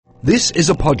This is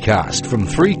a podcast from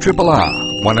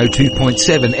 3RRR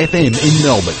 102.7 FM in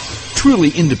Melbourne.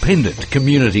 Truly independent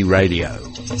community radio.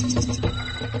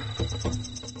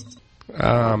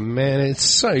 Oh man, it's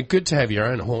so good to have your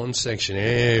own horn section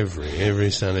every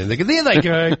Sunday. There they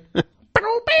go.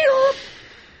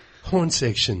 Horn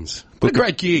sections. What a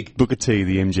great gig. Booker T,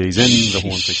 the MGs, and the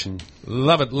horn section.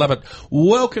 Love it, love it.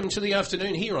 Welcome to the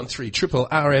afternoon here on 3RRR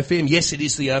FM. Yes, it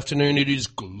is the afternoon. It is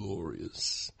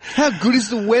glorious. How good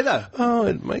is the weather? Oh,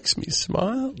 it makes me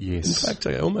smile. Yes. In fact,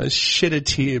 I almost shed a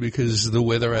tear because the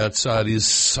weather outside is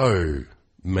so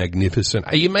magnificent.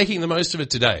 Are you making the most of it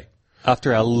today?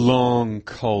 After our long,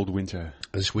 cold winter.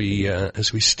 As we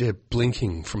step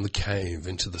blinking from the cave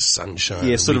into the sunshine.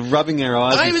 Yeah, sort of rubbing our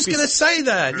eyes. I was going to say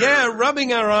that. Yeah,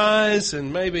 rubbing our eyes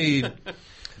and maybe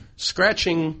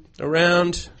scratching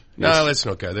around. No, let's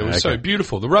not go there. It was so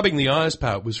beautiful. The rubbing the eyes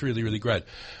part was really, really great.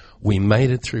 We made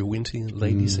it through winter,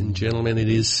 ladies and gentlemen. It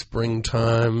is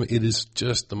springtime. It is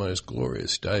just the most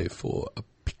glorious day for a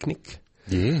picnic.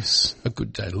 Yes. A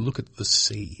good day to look at the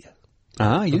sea.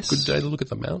 Ah, yes. A good day to look at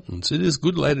the mountains. It is a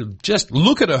good day to just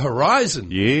look at a horizon.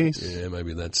 Yes. Yeah,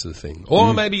 maybe that's the thing.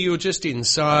 Or maybe you're just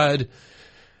inside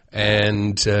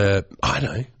and, I don't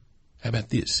know. How about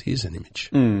this? Here's an image.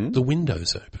 The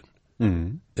window's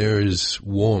open. There is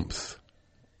warmth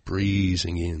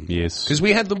breezing in. Yes. Because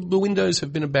we had the windows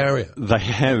have been a barrier. They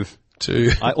have.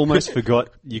 I almost forgot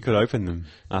you could open them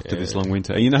after this long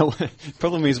winter. You know what?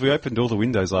 Problem is we opened all the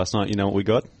windows last night. You know what we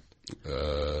got?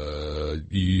 A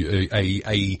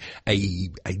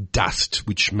dust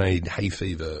which made hay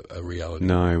fever a reality.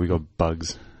 No, we got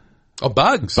bugs. Oh,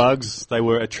 bugs. Bugs, they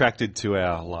were attracted to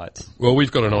our lights. Well,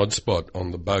 we've got an odd spot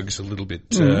on the bugs a little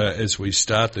bit as we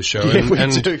start the show. Yeah,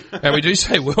 we do. And we do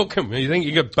say welcome. You think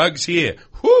you got bugs here.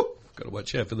 Whoo! Got to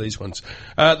watch out for these ones.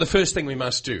 The first thing we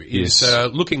must do is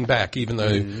looking back, even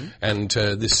though, and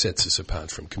this sets us apart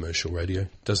from commercial radio,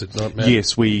 does it not, Matt?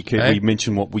 Yes, we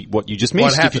mention what you just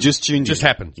missed if you just tuned in. Just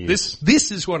happened. Yes.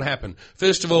 This is what happened.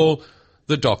 First of all,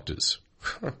 the doctors.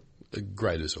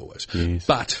 Great as always. Yes.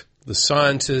 But the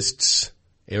scientists,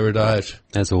 erudite.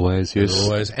 As always, yes. As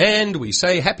always. And we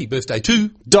say happy birthday to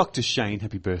Dr. Shane,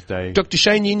 happy birthday. Dr.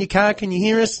 Shane, you in your car? Can you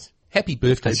hear us? Happy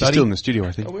birthday, He's buddy. still in the studio,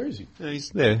 I think. Oh, where is he? No, he's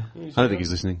there. I don't think he's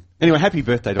listening. Anyway, happy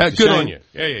birthday, Dr. Good Shane. on you.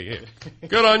 Yeah.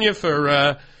 Good on you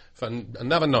for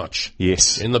another notch.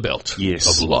 Yes. In the belt.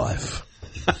 Yes. Of life.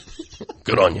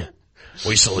 Good on you.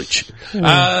 We salute you.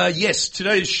 Yes,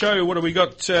 today's show, what have we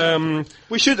got?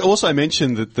 We should also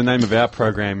mention that the name of our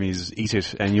program is Eat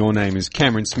It, and your name is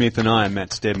Cameron Smith, and I am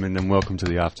Matt Stedman, and welcome to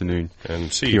the afternoon.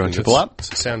 And see you on Triple Up. It's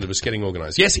the sound of us getting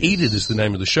organised. Yes, Eat It is the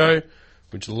name of the show.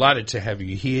 We're delighted to have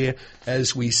you here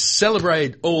as we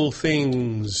celebrate all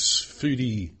things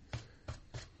foodie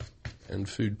and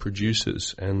food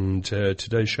producers. And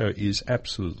today's show is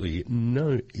absolutely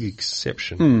no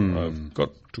exception, I've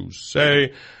got to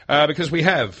say, because we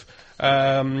have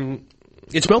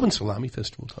it's Melbourne Salami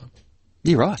Festival time.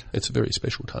 You're right. It's a very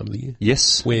special time of the year.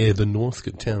 Yes. Where the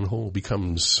Northcote Town Hall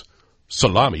becomes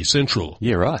Salami Central.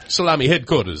 Yeah, right. Salami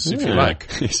headquarters, if you like.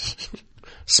 Yes.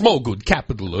 Small good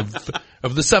capital of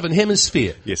the Southern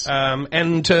Hemisphere. Yes. Well,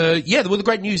 the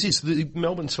great news is the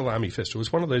Melbourne Salami Festival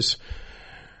is one of those.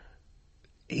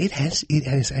 It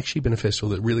has actually been a festival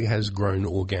that really has grown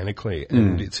organically,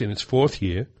 and it's in its fourth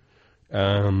year.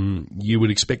 You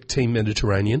would expect Team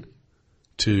Mediterranean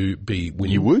to be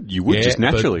winning. You would, just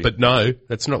naturally. But no,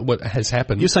 that's not what has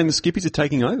happened. You're saying the Skippies are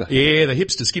taking over? Yeah, the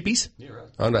hipster Skippies. Yeah, right.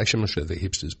 I'm not sure if they're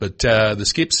hipsters, but the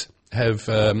Skips have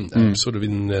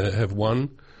have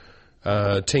won.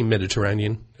 Team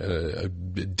Mediterranean, a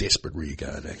desperate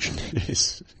rearguard action.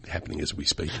 Yes. Happening as we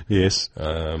speak. Yes.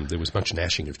 There was much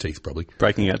gnashing of teeth probably.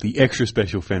 Breaking out the extra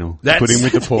special fennel. Put in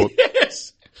with the pork.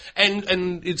 Yes.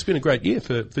 And it's been a great year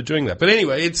for doing that. But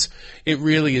anyway, it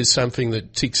really is something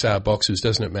that ticks our boxes,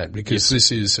 doesn't it, Matt? Because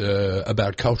this is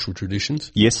about cultural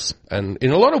traditions. Yes. And in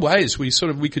a lot of ways, we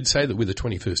could say that we're the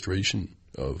 21st region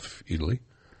of Italy.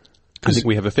 I think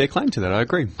we have a fair claim to that, I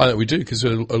agree. I think we do, because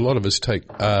a lot of us take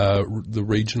the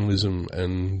regionalism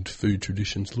and food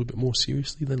traditions a little bit more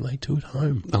seriously than they do at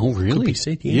home. Oh, really? Could be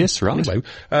said, yeah. Yes, right. Anyway,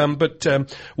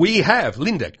 we have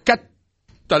Linda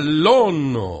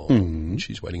Catalano.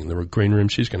 She's waiting in the green room.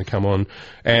 She's going to come on,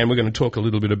 and we're going to talk a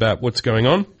little bit about what's going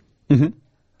on.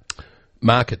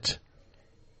 Market.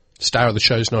 Star of the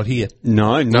show's not here.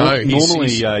 No. Normally,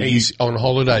 he's on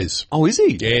holidays. Oh, is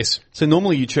he? Yes. So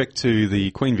normally you trek to the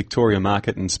Queen Victoria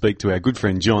Market and speak to our good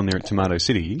friend John there at Tomato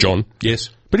City. John, yes.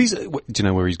 But do you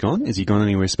know where he's gone? Has he gone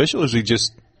anywhere special, or is he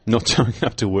just not showing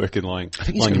up to work and lying? I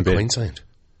think he's in going to bed? Queensland.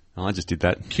 I just did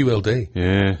that. QLD.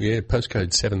 Yeah. Yeah,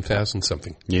 postcode 7,000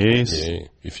 something. Yes. Yeah,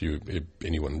 if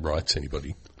anyone writes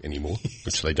anybody anymore,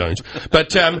 which they don't.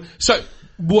 But, so,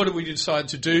 what did we decide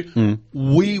to do?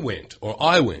 We went, or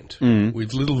I went,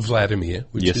 with little Vladimir,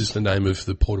 which is the name of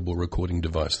the portable recording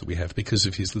device that we have, because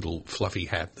of his little fluffy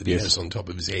hat that he has on top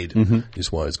of his head,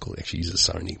 is why it's called, actually, he's a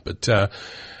Sony. But,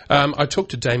 I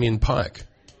talked to Damien Pike,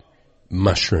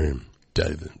 Mushroom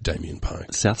Damien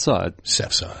Pike. Southside.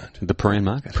 The Prahran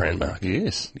Market. Prahran Market.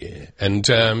 Yes. Yeah. And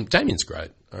Damien's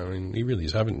great. I mean, he really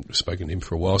is. I haven't spoken to him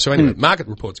for a while. So anyway, market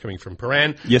reports coming from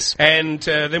Prahran. Yes. And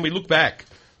then we look back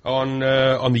on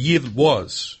the year that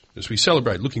was, as we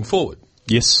celebrate, looking forward.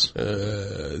 Yes.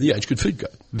 The Age Good Food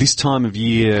Guide. This time of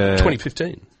year...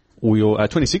 2015.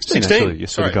 2016, actually.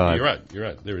 Yes, sorry, for the guide. You're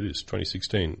right. There it is,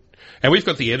 2016. And we've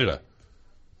got the editor.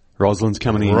 Rosalind's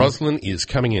coming in. Rosalind is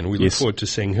coming in. We look forward to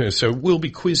seeing her. So we'll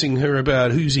be quizzing her about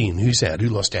who's in, who's out, who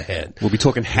lost a hat. We'll be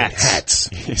talking hats. Hats.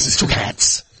 Yes. Took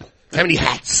hats. How many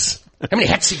hats? How many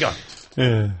hats you got?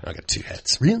 I got 2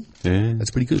 hats. Really? Yeah.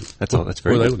 That's pretty good. That's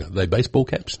very good. Are they baseball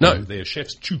caps? No, they're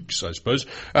chef's chooks, I suppose.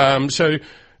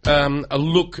 A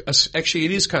look, actually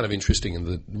it is kind of interesting in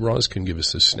that Ros can give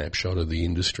us a snapshot of the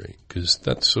industry, because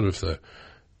that's sort of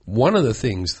one of the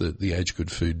things that the Age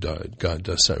Good Food Guide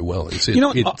does so well is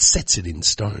it sets it in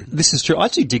stone. This is true. I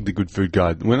actually dig the Good Food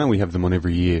Guide. We know we have them on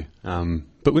every year.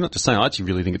 But we're not just saying, I actually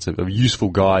really think it's a useful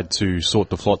guide to sort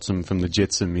the flotsam from the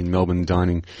jetsam in Melbourne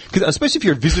dining. Because especially if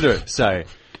you're a visitor, say,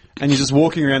 and you're just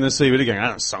walking around the CBD going,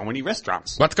 oh, so many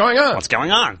restaurants. What's going on? What's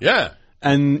going on? Yeah.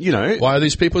 And, why are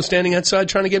these people standing outside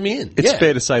trying to get me in? It's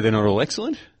fair to say they're not all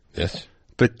excellent. Yes.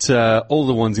 But all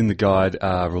the ones in the guide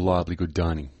are reliably good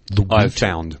dining. I've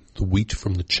found. The wheat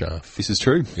from the chaff. This is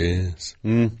true. Yes.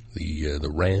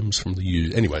 The rams from the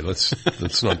ewes. Anyway,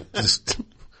 let's not just...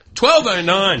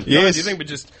 12:09. Yes. God, you think we're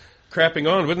just crapping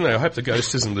on, wouldn't I? I hope the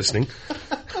ghost isn't listening.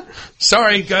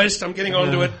 Sorry, ghost, I'm getting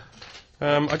onto it.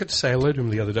 I got to say hello to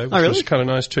him the other day, which was kind of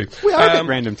nice too. We are a bit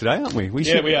random today, aren't we? We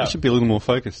should be a little more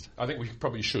focused. I think we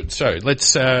probably should. So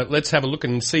let's have a look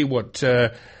and see what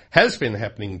has been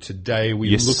happening today.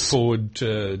 We look forward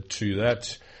to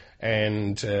that.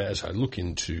 And as I look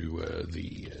into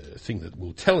the thing that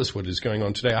will tell us what is going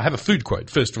on today, I have a food quote,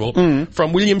 first of all,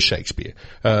 from William Shakespeare,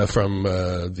 from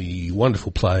the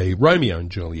wonderful play Romeo and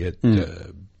Juliet.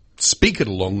 Speak it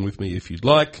along with me if you'd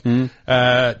like.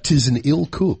 'Tis an ill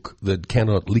cook that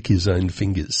cannot lick his own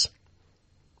fingers.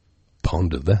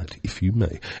 Ponder that, if you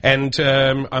may. And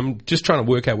I'm just trying to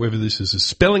work out whether this is a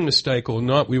spelling mistake or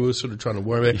not. We were sort of trying to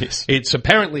worry about it. Yes. It's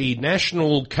apparently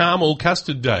National Caramel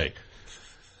Custard Day.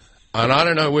 And I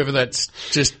don't know whether that's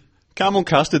just... Caramel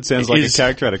custard sounds like a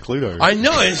character out of Cluedo. I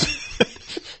know it.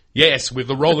 Yes, with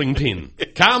the rolling pin.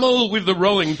 Caramel with the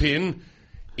rolling pin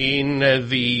in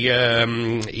the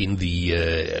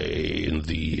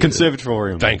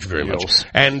Conservatorium. Thank you very much. Yes.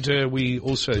 And we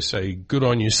also say good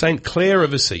on you, St. Clair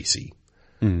of Assisi.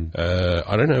 I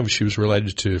don't know if she was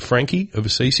related to Frankie of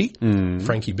Assisi.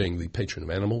 Frankie being the patron of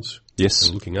animals. Yes.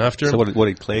 And looking after So them. what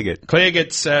did Claire get? Claire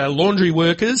gets laundry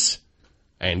workers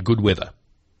and good weather.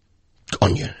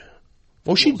 On you.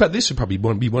 Well, but this would probably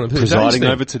be one of her Presiding days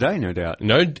over today, no doubt.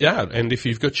 No doubt. And if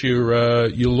you've got your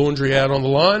laundry out on the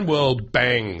line, well,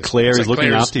 bang. Claire is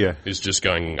looking after you. Is just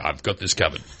going, I've got this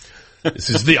covered.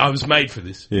 I was made for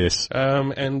this. Yes.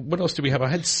 And what else do we have? I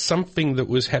had something that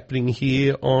was happening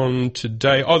here on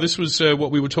today. Oh, this was what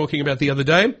we were talking about the other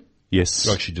day. Yes.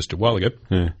 Actually, just a while ago.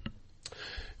 Yeah.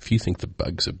 If you think the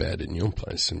bugs are bad in your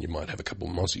place, and you might have a couple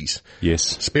of mozzies. Yes.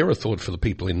 Spare a thought for the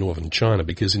people in northern China,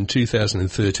 because in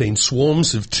 2013,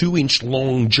 swarms of 2-inch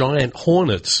long giant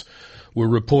hornets were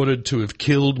reported to have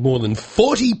killed more than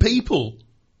 40 people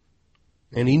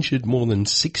and injured more than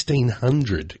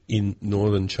 1,600 in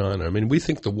northern China. I mean, we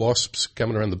think the wasps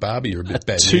coming around the Barbie are a bit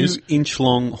bad news. 2-inch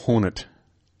long hornet.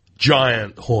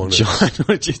 Giant hornet.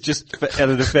 Giant, just for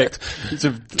added effect. It's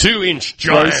a 2-inch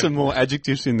giant. Throw some more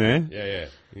adjectives in there. Yeah.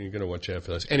 You're going to watch out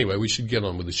for those. Anyway, we should get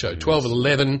on with the show. 12 at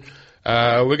 11.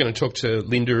 We're going to talk to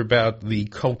Linda about the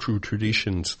cultural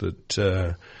traditions that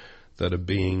are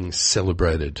being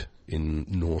celebrated in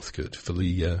Northcote for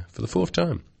the fourth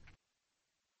time.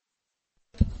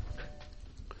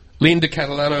 Linda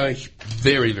Catalano,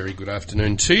 very, very good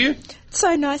afternoon to you.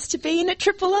 So nice to be in at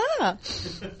Triple R.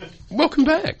 Welcome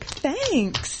back.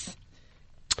 Thanks.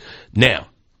 Now,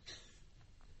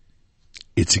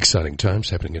 It's exciting times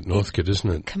happening at Northcote, isn't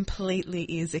it? Completely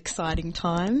is exciting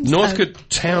times. Northcote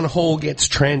Town Hall gets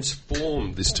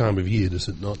transformed this time of year, does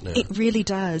it not now? It really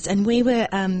does. And we were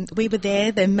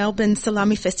there, the Melbourne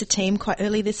Salami Festa team, quite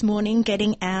early this morning,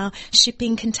 getting our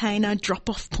shipping container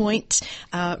drop-off point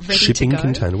ready Shipping to go.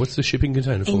 container? What's the shipping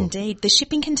container for? Indeed. The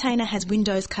shipping container has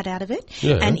windows cut out of it,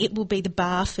 Yeah. and it will be the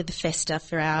bar for the festa,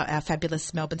 for our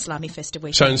fabulous Melbourne Salami Festa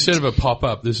weekend. So instead of a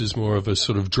pop-up, this is more of a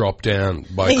sort of drop-down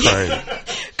by crane.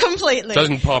 Completely.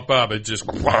 Doesn't pop up, it just...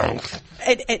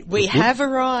 We have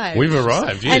arrived. We've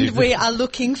arrived, yeah. And we are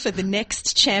looking for the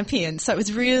next champion. So it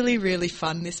was really, really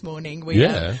fun this morning.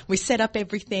 We set up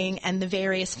everything, and the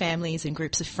various families and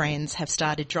groups of friends have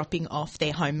started dropping off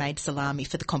their homemade salami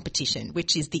for the competition,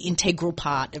 which is the integral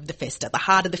part of the festa, the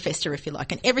heart of the festa, if you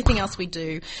like. And everything else we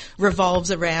do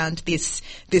revolves around this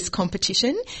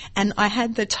competition. And I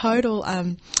had the total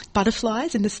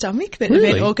butterflies in the stomach that Really?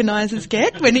 event organisers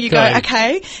get when you go, Going.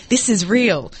 okay, this is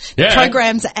real. Yeah. The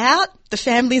programs are out. The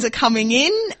families are coming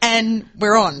in, and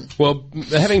we're on. Well,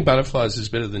 having butterflies is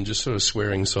better than just sort of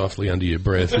swearing softly under your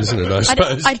breath, isn't it, I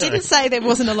suppose? I didn't say there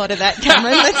wasn't a lot of that,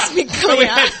 Cameron. Let's be clear.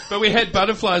 But we had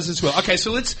butterflies as well. Okay,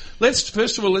 so let's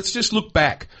first of all, let's just look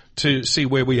back to see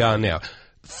where we are now.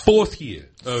 Fourth year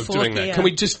of doing that. year. Can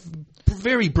we just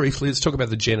very briefly, let's talk about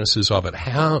the genesis of it.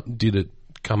 How did it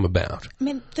come about? I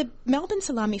mean, the Melbourne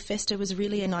Salami Festa was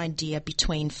really an idea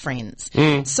between friends.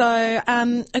 Mm. So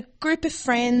a group of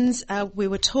friends, we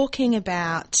were talking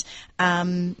about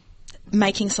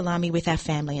making salami with our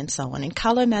family and so on. And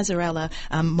Carlo Mazzarella,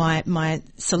 my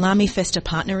Salami Festa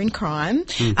partner in crime,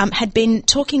 had been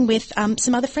talking with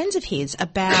some other friends of his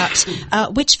about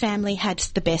which family had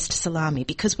the best salami,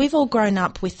 because we've all grown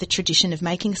up with the tradition of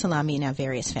making salami in our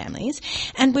various families.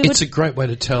 And we It's a great way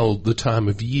to tell the time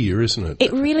of year, isn't it?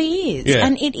 It really is. Yeah.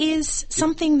 And it is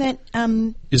something that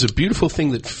Is a beautiful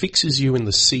thing that fixes you in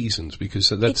the seasons, because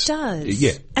that's... it does.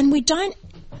 Yeah. And we don't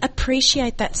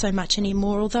appreciate that so much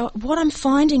anymore, although what I'm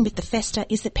finding with the festa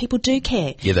is that people do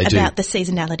care Yeah, they do. about the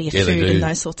seasonality of Yeah, they food do. and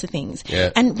those sorts of things. Yeah.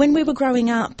 And when we were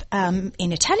growing up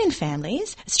in Italian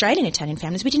families, Australian Italian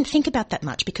families, we didn't think about that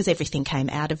much because everything came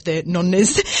out of the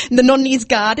nonna's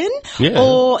garden. Yeah.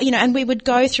 Or, and we would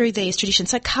go through these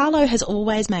traditions. So Carlo has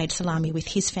always made salami with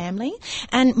his family,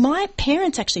 and my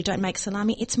parents actually don't make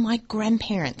salami. It's my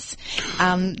grandparents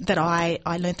that I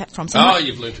learnt that from. So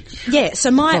You've learnt it. yeah,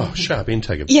 so my... Sharp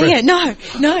intake of Yeah, no.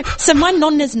 So my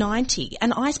nonna's 90,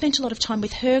 and I spent a lot of time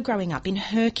with her growing up in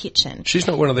her kitchen. She's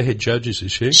not one of the head judges,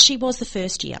 is she? She was the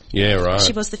first year. Yeah, right.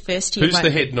 She was the first year. Who's the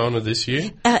head nonna this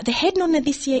year? The head nonna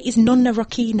this year is Nonna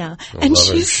Rocchina, and Love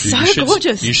her. she's You so should-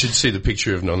 gorgeous. You should see the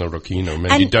picture of Nonna Rocchino,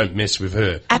 man. And- You don't mess with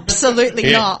her. Absolutely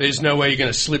Yeah, not. there's no way you're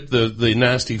going to slip the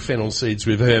nasty fennel seeds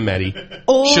with her, Maddie.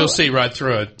 Or- She'll see right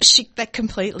through it. That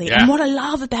completely. Yeah. And what I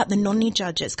love about the nonni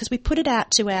judges, because we put it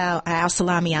out to our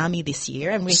Salami Army this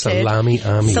year, and we Salami said...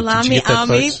 Army. Did you Salami get that,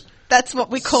 Army. folks? That's what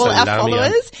we call our Salami Army.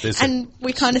 followers. There's a- And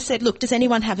we kind of said, look, does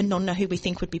anyone have a nonna who we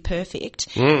think would be perfect?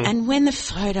 And when the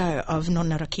photo of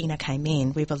Nonna Rocchina came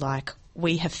in, we were like,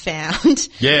 we have found...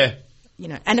 Yeah.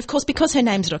 And of course, because her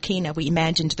name's Rocchina, we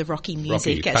imagined the Rocky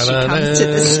music Rocky. as she comes to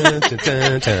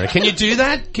the stage. Can you do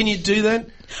that? Can you do that?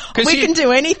 We can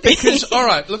do anything. Because, all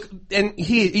right, look, and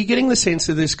here, you're getting the sense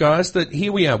of this, guys, that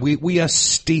here we are. We are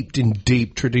steeped in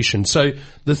deep tradition. So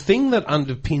the thing that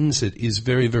underpins it is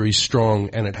very, very strong,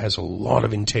 and it has a lot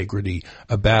of integrity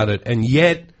about it, and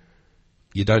yet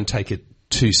you don't take it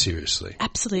too seriously.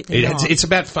 Absolutely not. It's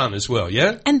about fun as well,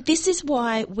 yeah? And this is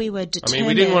why we were determined... I mean,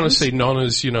 we didn't want to see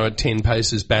nonnas, at 10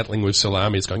 paces battling with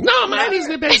salami. It's going, no, man, he's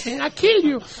the best thing. I'll kill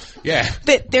you. Yeah.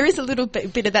 There is a little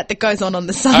bit of that goes on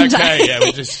the Sunday. Okay, yeah,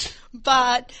 we just...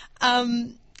 But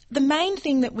the main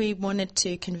thing that we wanted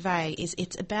to convey is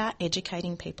it's about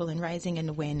educating people and raising an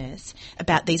awareness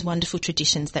about these wonderful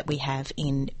traditions that we have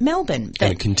in Melbourne.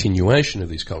 And a continuation of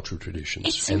these cultural traditions.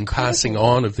 It's and incredible. passing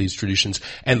on of these traditions.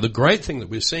 And the great thing that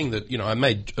we're seeing that, I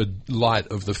made a light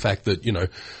of the fact that,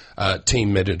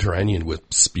 Team Mediterranean were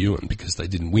spewing because they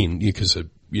didn't win, because of,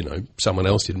 someone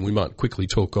else did, and we might quickly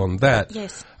talk on that.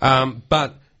 Yes.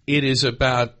 But it is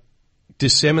about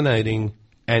disseminating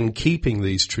and keeping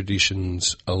these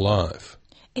traditions alive.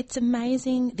 It's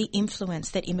amazing the influence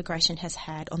that immigration has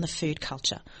had on the food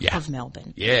culture of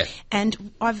Melbourne. Yeah.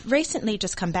 And I've recently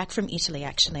just come back from Italy,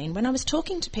 actually, and when I was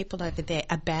talking to people over there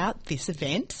about this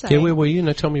event... Yeah, where were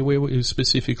you? Tell me where were you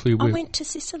specifically. I went to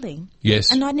Sicily.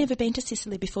 Yes. And I'd never been to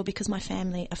Sicily before because my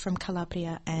family are from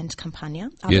Calabria and Campania,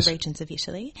 other Yes. regions of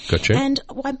Italy. Gotcha. And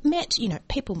I met,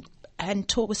 people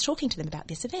was talking to them about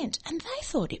this event, and they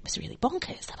thought it was really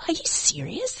bonkers. They were, are you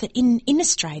serious that in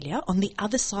Australia, on the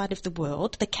other side of the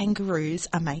world, the kangaroos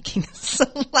are making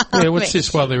salami? Yeah, what's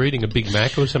this, while they're eating a Big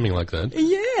Mac or something like that?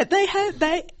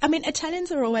 Yeah, I mean,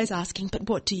 Italians are always asking, but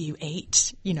what do you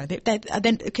eat? You know,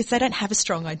 because they don't have a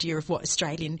strong idea of what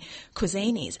Australian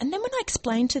cuisine is. And then when I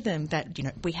explained to them that, you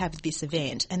know, we have this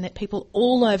event and that people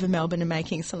all over Melbourne are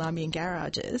making salami in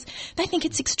garages, they think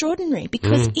it's extraordinary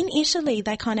because in Italy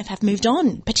they kind of have moved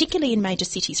on, particularly in major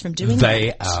cities, from doing that.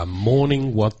 They are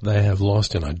mourning what they have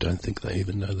lost, and I don't think they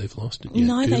even know they've lost it yet.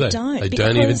 No, they don't.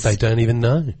 They don't even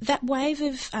know. That wave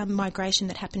of migration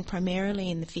that happened primarily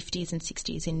in the 50s and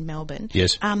 60s in Melbourne,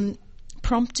 yes,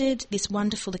 prompted this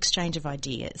wonderful exchange of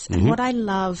ideas. And what I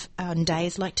love on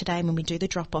days like today when we do the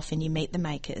drop-off and you meet the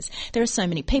makers, there are so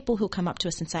many people who'll come up to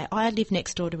us and say, I live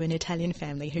next door to an Italian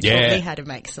family who taught me how to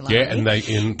make salami. Yeah, and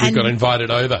we got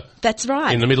invited over. That's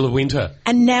right. In the middle of winter.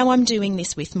 And now I'm doing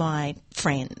this with my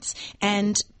friends.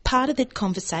 And part of the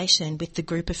conversation with the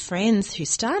group of friends who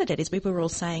started it is we were all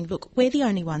saying, look, we're the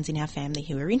only ones in our family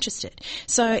who are interested.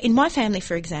 So in my family,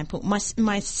 for example,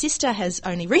 my sister has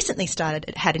only recently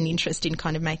had an interest in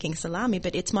kind of making salami,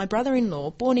 but it's my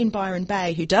brother-in-law, born in Byron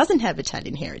Bay, who doesn't have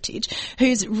Italian heritage,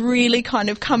 who's really kind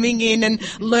of coming in and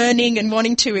learning and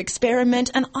wanting to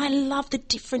experiment. And I love the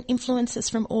different influences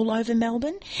from all over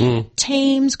Melbourne.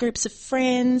 Teams, groups of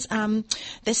friends.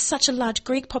 There's such a large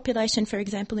Greek population, for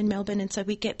example, in Melbourne, and so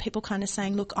we get people kind of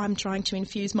saying, look, I'm trying to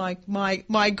infuse my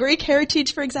Greek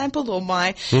heritage, for example, or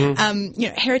my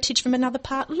heritage from another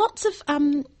part. Lots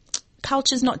of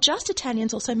cultures, not just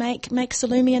Italians, also make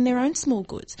salumi and their own small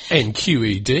goods. And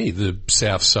QED, the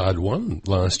South Side won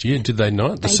last year, did they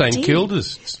not? The St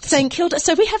Kilda's. St Kilda.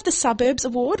 So we have the Suburbs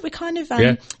Award. We're kind of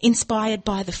inspired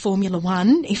by the Formula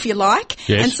One, if you like.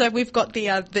 Yes. And so we've got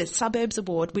the Suburbs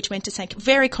Award, which went to St Kilda.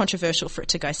 Very controversial for it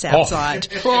to go South Side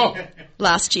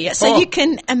last year. So you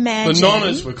can imagine. The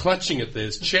nonnas were clutching at their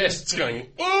chests going,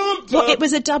 well, it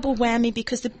was a double whammy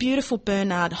because the beautiful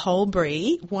Bernard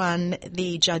Holbury won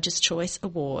the Judges' Choice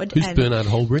Award. Who's Bernard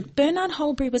Holbury? Bernard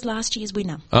Holbury was last year's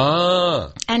winner.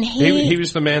 Ah. And he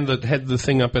was the man that had the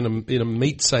thing up in a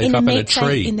meat safe up in a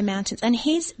tree. In the mountains. And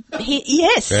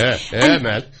yes. Yeah,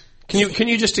 man. Can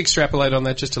you just extrapolate on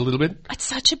that just a little bit? It's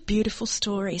such a beautiful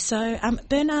story. So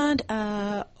Bernard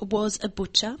was a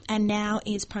butcher and now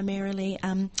is primarily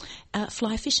a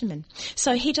fly fisherman.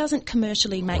 So he doesn't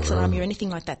commercially make salami or anything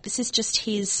like that. This is just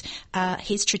his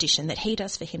tradition that he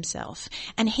does for himself.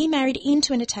 And he married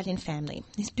into an Italian family,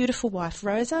 his beautiful wife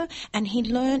Rosa, and he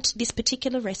learnt this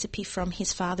particular recipe from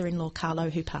his father-in-law Carlo,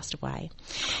 who passed away.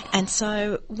 And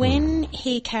so when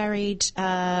he carried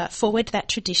forward that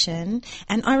tradition,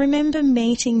 and I remember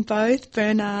meeting both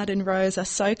Bernard and Rosa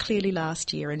so clearly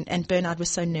last year, and Bernard was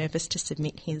so nervous to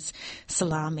submit his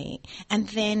salami, and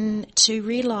then to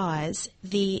realise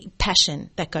the passion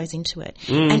that goes into it,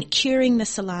 and curing the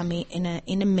salami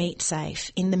in a meat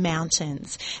safe in the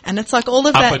mountains, and it's like all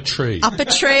of that up a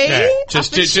tree. Yeah.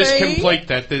 Just complete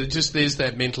that. There's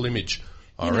that mental image.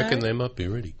 I reckon they might be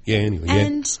ready. Yeah. Anyway.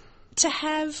 And to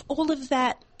have all of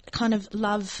that kind of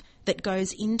love that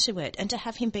goes into it, and to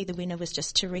have him be the winner was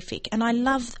just terrific. And I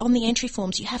love, on the entry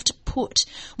forms, you have to put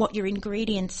what your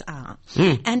ingredients are.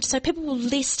 And so people will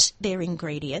list their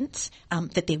ingredients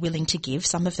that they're willing to give.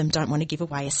 Some of them don't want to give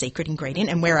away a secret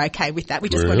ingredient, and we're okay with that. We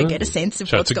just want to get a sense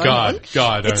of what's going on. It's a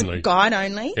guide only. It's a guide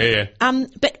only. Yeah.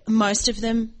 But most of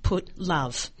them put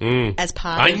love as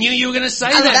part of it. I knew you were going to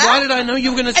say that. Why did I know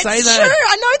you were going to say that? It's true.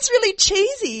 I know it's really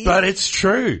cheesy. But it's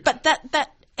true. But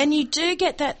and you do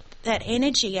get that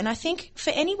energy, and I think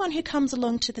for anyone who comes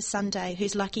along to the Sunday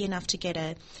who's lucky enough to get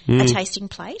a tasting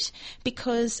plate,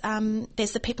 because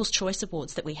there's the People's Choice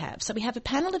Awards that we have. So we have a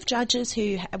panel of judges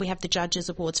we have the Judges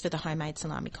Awards for the homemade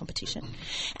salami competition,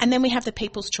 and then we have the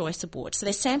People's Choice Awards. So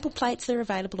there's sample plates that are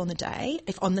available on the day,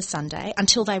 on the Sunday,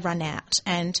 until they run out.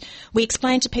 And we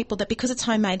explain to people that because it's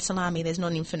homemade salami, there's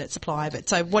not an infinite supply of it.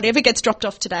 So whatever gets dropped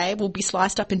off today will be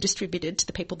sliced up and distributed to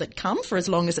the people that come for as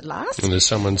long as it lasts. And as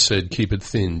someone said, keep it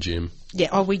thin, Jim.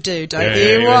 Yeah, we do, don't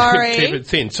you worry. Keep it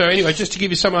thin. So anyway, just to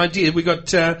give you some idea, we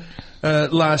got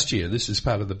last year, this is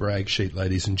part of the brag sheet,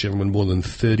 ladies and gentlemen, more than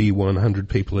 3,100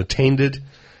 people attended,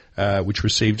 which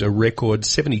received a record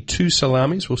 72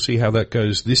 salamis. We'll see how that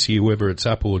goes this year, whether it's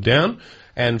up or down.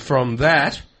 And from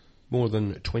that, more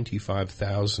than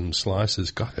 25,000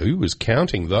 slices. God, who was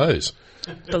counting those?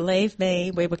 Believe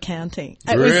me, we were counting.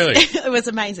 It was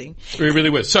amazing. It really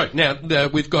was. So now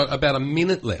we've got about a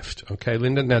minute left. Okay,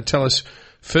 Linda. Now tell us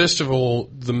first of all,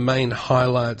 the main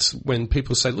highlights when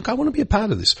people say, look, I want to be a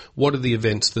part of this. What are the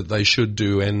events that they should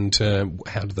do and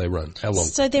how do they run? How long?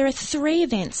 So there are 3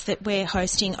 events that we're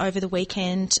hosting over the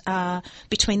weekend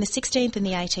between the 16th and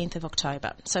the 18th of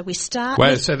October. So we start...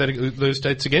 Wait, say those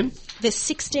dates again? The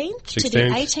 16th to the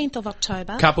 18th of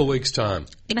October. Couple of weeks' time.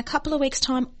 In a couple of weeks'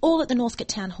 time, all at the Northcote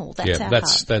Town Hall. That's our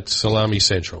hub. That's Salami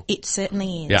Central. It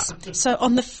certainly is. Yeah. So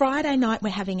on the Friday night, we're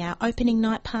having our opening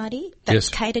night party. That's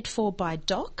catered for by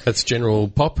DOC. That's General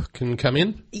Pop can come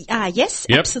in? Yes,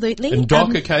 absolutely. And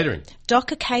DOC are catering?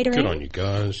 DOC are catering. Good on you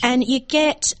guys. And you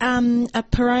get a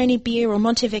Peroni beer or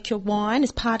Montevecchio wine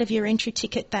as part of your entry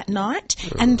ticket that night.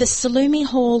 And the Salumi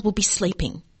Hall will be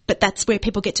sleeping. But that's where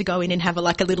people get to go in and have a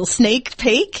little sneak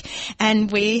peek.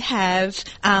 And we have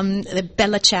the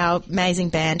Bella Ciao amazing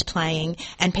band playing,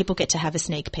 and people get to have a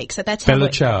sneak peek. So that's Bella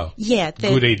Ciao. Yeah.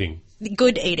 Good eating.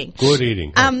 Good eating. Good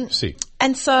eating. See.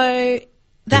 And so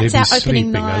that's our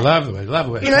opening night. I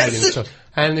love it.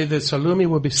 And the Salumi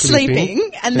will be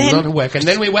sleeping and then not awake. And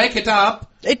then we wake it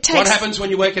up. What happens when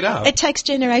you wake it up? It takes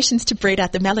generations to breed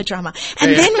out the melodrama.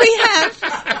 And then we have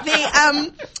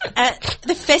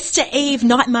the Festa Eve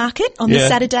night market on the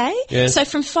Saturday. Yes. So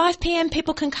from 5 p.m.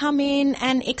 people can come in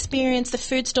and experience the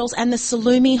food stalls and the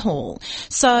Salumi Hall.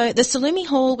 So the Salumi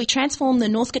Hall, we transform the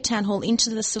Northcote Town Hall into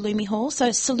the Salumi Hall.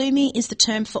 So Salumi is the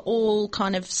term for all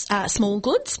kind of small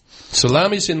goods.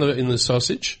 Salami's in the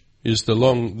sausage. Is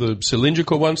the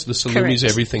cylindrical ones, the salumi's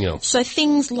everything else. So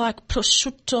things like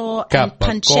prosciutto and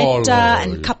pancetta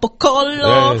and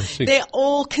capocolo, they're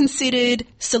all considered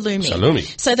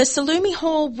salumi. So the Salumi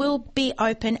Hall will be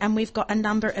open, and we've got a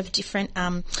number of different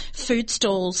food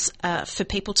stalls for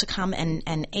people to come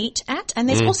and eat at. And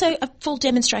there's also a full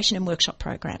demonstration and workshop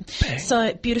program. Bang.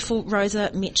 So beautiful Rosa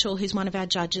Mitchell, who's one of our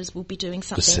judges, will be doing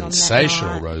something on that night. The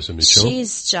sensational Rosa Mitchell.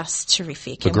 She's just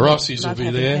terrific. The Grossies will be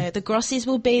there. The Grossies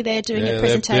will be there doing a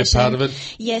presentation. They're part of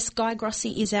it. Yes, Guy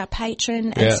Grossi is our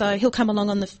patron, and so he'll come along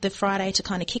on the Friday to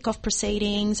kind of kick off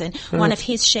proceedings. And one of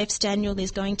his chefs, Daniel,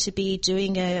 is going to be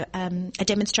doing a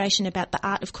demonstration about the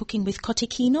art of cooking with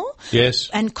cotechino. Yes.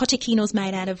 And cotechino's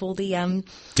made out of all the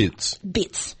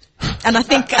bits. And I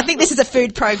think this is a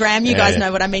food program. You guys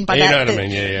know what I mean by that. You know what I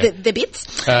mean, The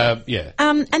bits.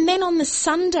 And then on the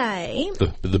Sunday,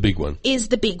 the big one is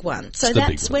the big one. So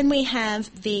that's when we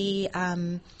have the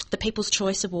People's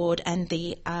Choice Award and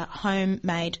the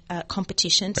homemade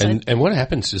competition. So and what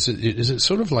happens is it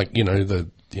sort of like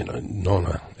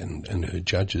Nonna and her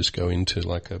judges go into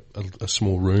like a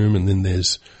small room, and then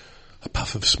there's a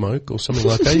puff of smoke or something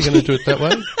like that. You're going to do it that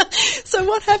way? So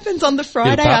what happens on the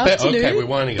Friday afternoon? Okay, we're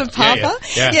winding the up. Papa?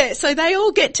 Yeah. So they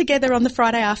all get together on the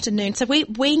Friday afternoon. So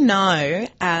we know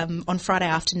on Friday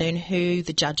afternoon who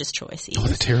the judge's choice is. Oh,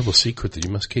 the terrible secret that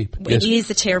you must keep. It is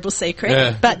a terrible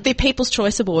secret. But the People's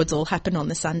Choice Awards all happen on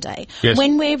the Sunday. Yes.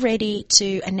 When we're ready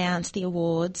to announce the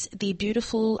awards, the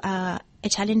beautiful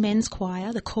Italian men's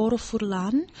choir, the Coro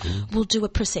Furlan, will do a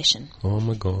procession. Oh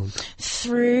my God.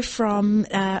 Through from,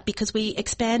 because we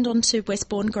expand onto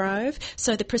Westbourne Grove,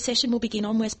 so the procession will begin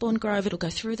on Westbourne Grove, it'll go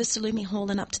through the Salumi Hall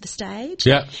and up to the stage.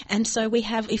 Yeah. And so we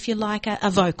have, if you like,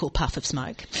 a vocal puff of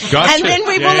smoke. Gotcha. And then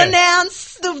we will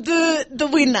announce the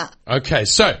winner. Okay,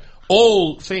 so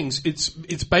all things,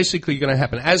 it's basically going to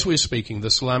happen. As we're speaking, the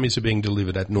salamis are being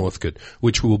delivered at Northcote,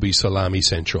 which will be Salami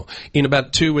Central. In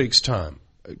about 2 weeks' time,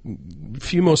 a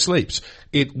few more sleeps,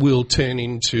 it will turn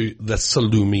into the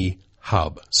Salumi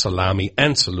Hub, Salami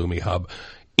and Salumi Hub.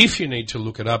 If you need to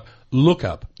look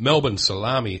up Melbourne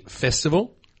Salami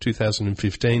Festival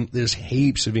 2015. There's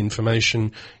heaps of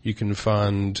information. You can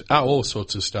find all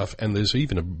sorts of stuff, and there's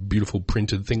even a beautiful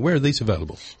printed thing. Where are these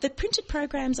available? The printed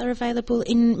programs are available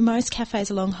in most cafes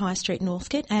along High Street,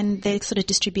 Northcote, and they're sort of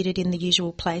distributed in the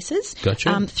usual places.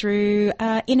 Gotcha. Through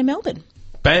Inner Melbourne.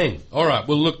 Bang! All right.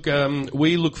 Well, look,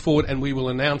 we look forward, and we will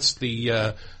announce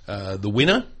the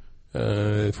winner.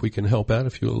 If we can help out,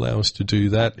 if you allow us to do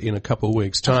that in a couple of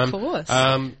weeks' time. Of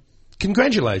course.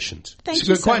 Congratulations. Thank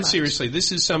you so quite much. Seriously,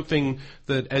 this is something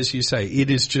that, as you say, it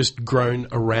has just grown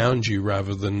around you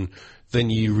rather than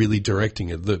you really directing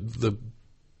it. The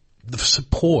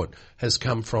support has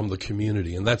come from the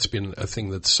community, and that's been a thing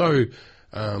that's so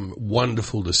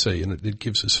wonderful to see, and it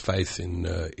gives us faith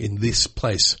in this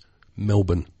place,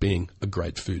 Melbourne, being a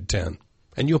great food town.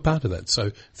 And you're part of that,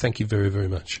 so thank you very, very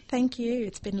much. Thank you.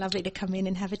 It's been lovely to come in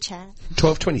and have a chat.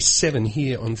 12:27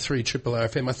 here on 3RRR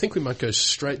FM. I think we might go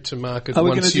straight to market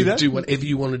once you do whatever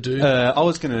you want to do. I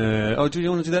was going to... Oh, do you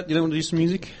want to do that? You don't want to do some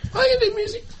music? I can do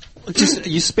music.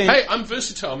 Hey, I'm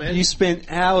versatile, man. You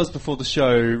spent hours before the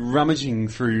show rummaging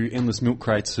through endless milk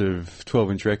crates of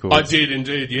 12-inch records. I did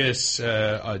indeed, yes.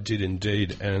 I did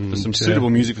indeed. And some suitable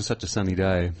music for such a sunny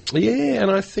day. Yeah, and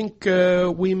I think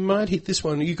we might hit this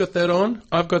one. You got that on?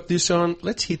 I've got this on.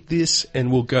 Let's hit this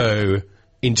and we'll go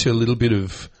into a little bit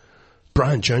of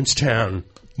Brian Jonestown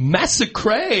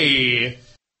Massacre.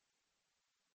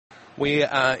 We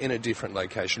are in a different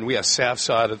location. We are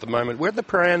Southside at the moment. We're at the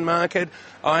Prahran Market.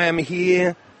 I am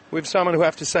here with someone who I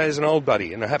have to say is an old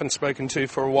buddy and I haven't spoken to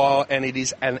for a while, and it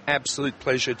is an absolute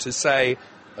pleasure to say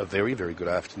a very, very good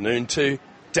afternoon to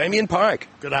Damien Pike.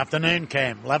 Good afternoon,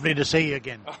 Cam. Lovely to see you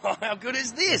again. Oh, how good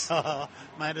is this? Oh,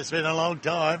 mate, it's been a long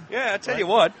time. Yeah, I tell you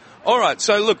what. All right,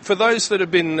 so look, for those that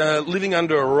have been living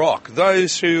under a rock,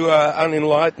 those who are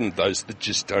unenlightened, those that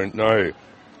just don't know,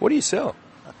 what do you sell?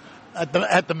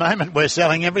 At the moment, we're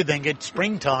selling everything. It's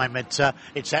springtime.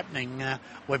 It's happening.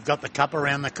 We've got the cup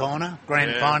around the corner.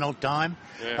 Grand final time.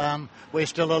 Yeah. We're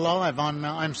still alive.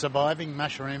 I'm surviving.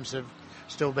 Mushrooms have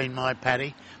still been my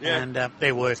paddy, and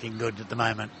they're working good at the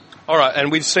moment. All right, and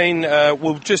we've seen.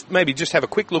 We'll just have a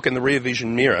quick look in the rear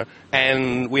vision mirror,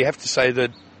 and we have to say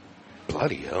that.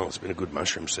 Bloody hell, it's been a good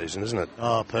mushroom season, isn't it?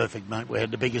 Oh, perfect, mate. We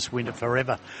had the biggest winter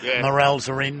forever. Yeah. Morels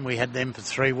are in. We had them for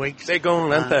 3 weeks. They're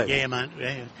gone, aren't they? Yeah, mate.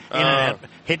 Yeah. In and out,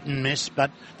 hit and miss,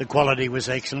 but the quality was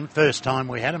excellent. First time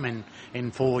we had them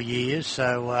in 4 years.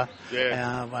 So,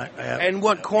 and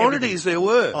what quantities there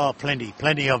were? Oh,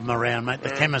 plenty of them around, mate. The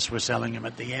chemists were selling them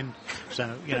at the end.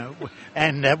 So,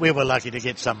 and we were lucky to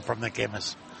get some from the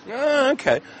chemists. Oh,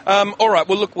 okay. All right.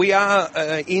 Well, look, we are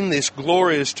in this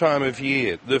glorious time of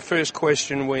year. The first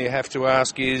question we have to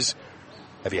ask is,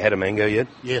 have you had a mango yet?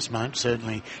 Yes, mate,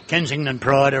 certainly. Kensington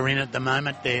Pride are in at the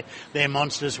moment. They're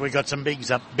monsters. We've got some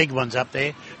big ones up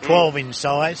there, 12 in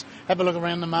size. Have a look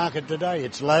around the market today.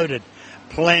 It's loaded.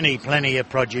 Plenty of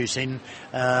produce in.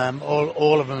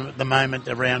 All of them at the moment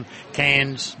around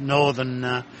Cairns,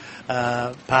 northern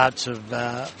parts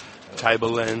of...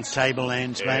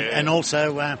 Tablelands, mate. And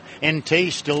also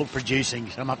NT still producing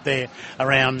some up there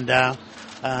around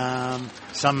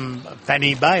some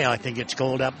Fanny Bay, I think it's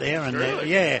called up there. And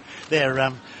really?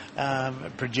 they're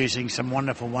producing some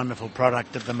wonderful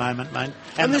product at the moment, mate.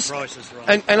 And the price is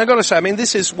right. And I've got to say, I mean,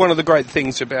 this is one of the great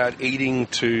things about eating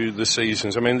to the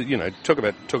seasons. I mean, talk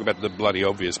about the bloody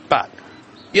obvious, but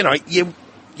you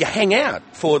hang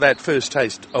out for that first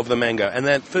taste of the mango, and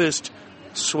that first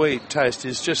sweet taste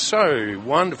is just so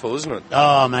wonderful, isn't it?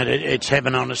 Oh, mate, it's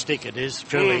heaven on a stick. It is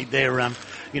truly. They're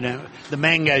the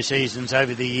mango seasons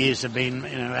over the years have been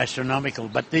astronomical,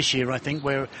 but this year I think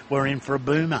we're in for a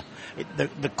boomer.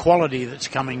 The quality that's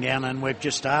coming down, and we've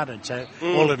just started, so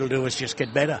all it'll do is just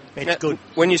get better. It's good.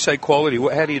 When you say quality,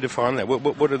 how do you define that?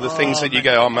 What are the things that you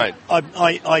go, oh, mate?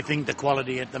 I think the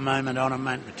quality at the moment on them,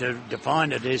 mate, to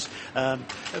define it is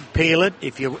peel it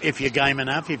if you're game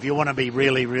enough. If you want to be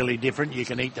really, really different, you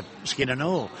can eat the skin and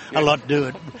all. Yeah. A lot do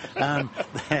it.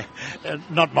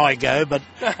 Not my go, but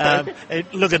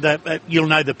look at you'll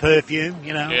know the perfume.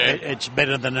 It's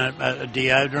better than a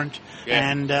deodorant,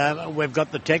 and we've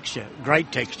got the texture.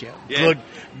 Great texture. Yeah.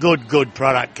 Good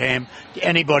product, Cam.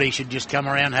 Anybody should just come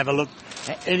around, have a look.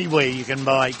 Anywhere you can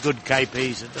buy good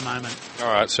KPs at the moment.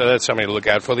 All right, so that's something to look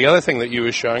out for. The other thing that you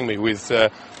were showing me with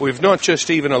not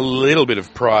just even a little bit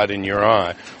of pride in your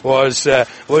eye was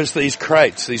these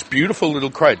crates, these beautiful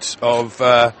little crates of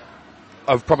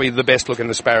probably the best looking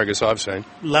asparagus I've seen.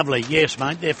 Lovely, yes,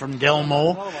 mate. They're from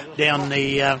Delmore, down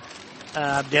the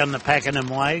Pakenham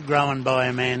Way, grown by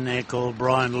a man there called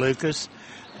Brian Lucas.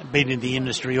 Been in the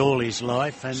industry all his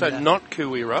life. And, so not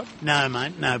Cooey-Rup? No,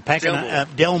 mate, no.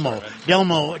 Delmore.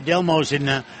 Delmore's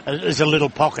is a little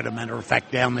pocket, a matter of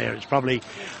fact, down there. It's probably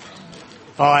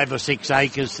 5 or 6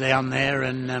 acres down there,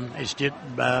 and it's just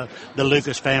the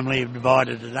Lucas family have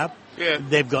divided it up. Yeah.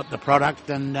 They've got the product,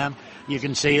 and you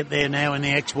can see it there now in the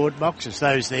export boxes.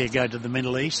 Those there go to the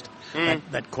Middle East.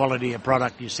 That quality of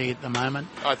product you see at the moment.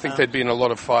 I think they'd be in a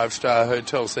lot of 5-star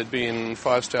hotels. They'd be in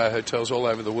 5-star hotels all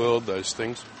over the world, those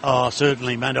things. Oh,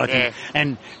 certainly, mate, I think.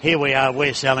 And here we are,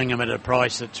 we're selling them at a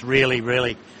price that's really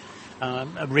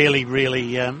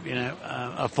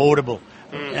affordable.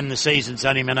 And the season's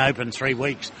only been open 3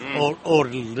 weeks. All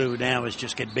it'll do now is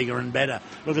just get bigger and better.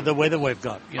 Look at the weather we've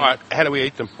got. All right, how do we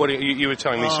eat them? You were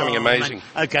telling me something amazing.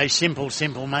 Mate. Okay, simple,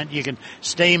 mate. You can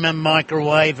steam them,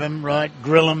 microwave them, right?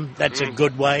 Grill them. That's a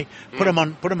good way. Put them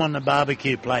on the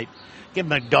barbecue plate. Give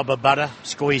them a dob of butter.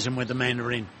 Squeeze them with the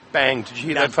mandarin. Bang! Did you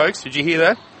hear that, folks? Did you hear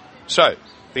that? So,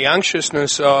 the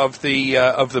unctuousness of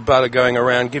the butter going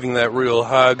around, giving that real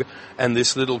hug, and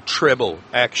this little treble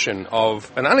action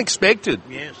of an unexpected,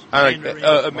 mandarin.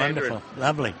 Mandarin. Wonderful,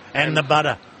 lovely, and the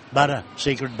butter. butter,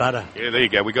 secret butter. Yeah, there you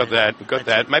go. We got that. We got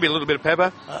that. Maybe a little bit of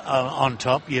pepper on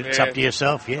top. Yeah, it's up to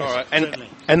yourself. Yes. All right.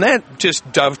 And that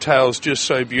just dovetails just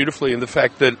so beautifully in the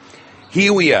fact that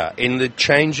here we are in the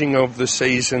changing of the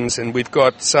seasons, and we've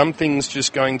got some things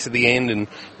just going to the end, and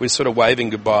we're sort of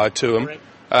waving goodbye to them.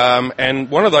 And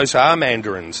one of those are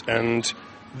mandarins, and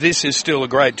this is still a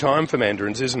great time for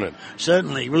mandarins, isn't it?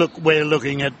 Certainly. Look, we're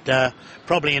looking at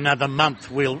probably another month.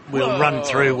 We'll run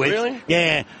through with. Really?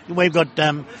 Yeah, we've got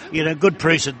good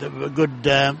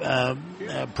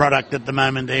product at the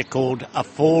moment. They're called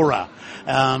Aphora.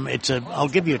 I'll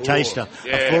give you a taster.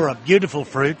 Yeah. Aphora, beautiful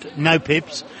fruit, no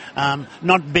pips,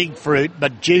 not big fruit,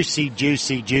 but juicy,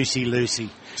 Lucy.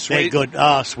 Sweet. They're good.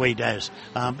 Oh, sweet as.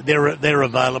 They're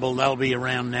available. They'll be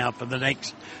around now for the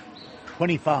next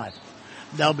 25.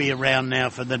 They'll be around now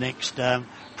for the next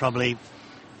probably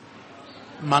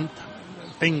month.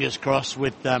 Fingers crossed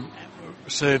with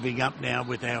serving up now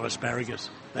with our asparagus.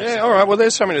 All right. Well,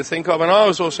 there's something to think of. And I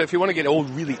was also, if you want to get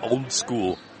really old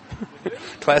school,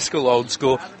 classical old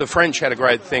school, the French had a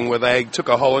great thing where they took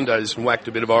a hollandaise and whacked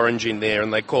a bit of orange in there,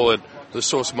 and they call it the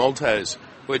sauce maltaise,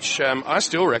 which I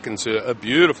still reckon's a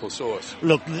beautiful sauce.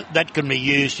 Look, that can be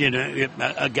used,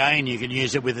 again, you can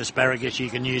use it with asparagus, you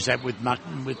can use that with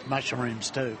mushrooms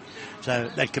too.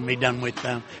 So that can be done with,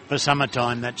 for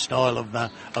summertime, that style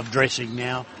of dressing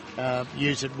now.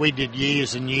 Use it. We did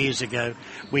years and years ago.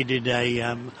 We did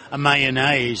a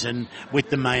mayonnaise, and with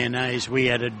the mayonnaise we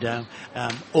added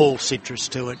all citrus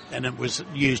to it, and it was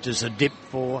used as a dip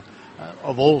for,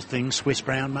 of all things, Swiss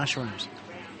brown mushrooms.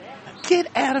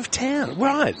 Get out of town.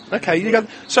 Right. Okay.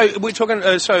 So we're talking,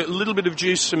 a little bit of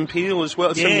juice, some peel as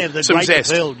well. Some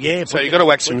zest. Peel. Yeah. So you've got to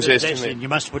whack some zest in there. You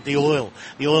must put the oil.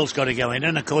 The oil's got to go in.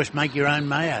 And, of course, make your own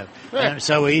mayo. Yeah.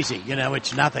 So easy.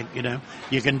 It's nothing.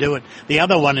 You can do it. The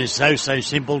other one is so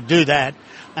simple. Do that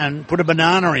and put a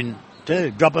banana in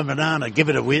too. Drop a banana. Give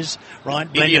it a whiz. Right.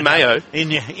 In your mayo? In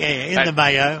the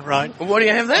mayo. Right. Well, what do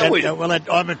you have that with? Well,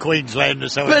 I'm a Queenslander,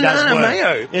 so banana it does work.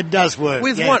 Mayo? It does work.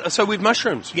 With what? So with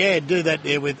mushrooms? Yeah, do that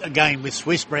there with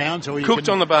Swiss browns. Or cooked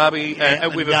on the barbie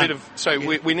with a bit of... So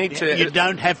we need to... You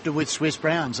don't have to with Swiss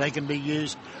browns. They can be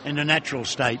used in a natural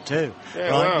state too. Yeah,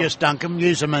 right? wow. Just dunk them.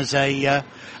 Use them as a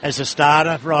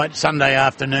starter, right? Sunday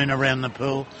afternoon around the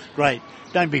pool. Great.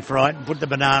 Don't be frightened. Put the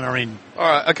banana in. All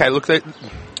right, okay, look...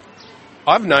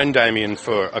 I've known Damien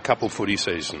for a couple footy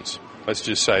seasons. Let's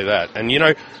just say that.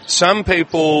 And, some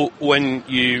people, when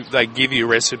they give you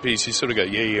recipes, you sort of go,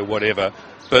 yeah, whatever.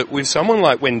 But with someone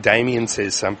like when Damien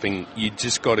says something, you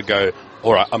just got to go,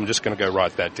 all right, I'm just going to go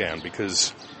write that down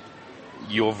because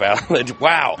you're valid.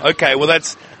 Wow. Okay, well,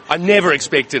 I never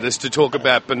expected us to talk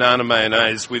about banana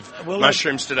mayonnaise with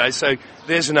mushrooms today, so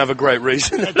there's another great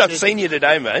reason that I've seen you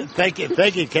today, mate. Thank you,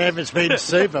 Kev. It's been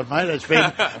super, mate.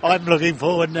 I'm looking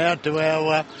forward now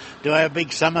to our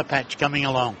big summer patch coming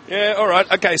along. Yeah, all right.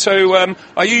 Okay, so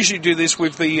I usually do this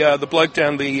with the bloke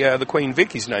down the Queen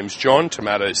Vic. His name's John,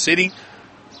 Tomato City.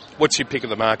 What's your pick of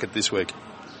the market this week?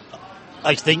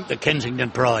 I think the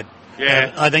Kensington Pride.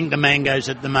 Yeah. I think the mangoes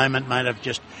at the moment, mate, have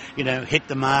just, hit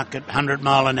the mark at 100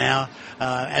 mile an hour.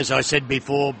 As I said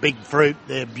before, big fruit,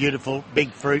 they're beautiful.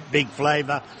 Big fruit, big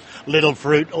flavour. Little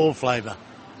fruit, all flavour.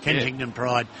 Kensington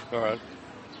Pride. All right.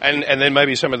 And then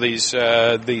maybe some of these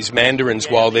mandarins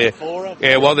while they're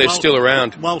still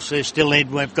around. Whilst they're still in,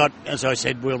 we've got, as I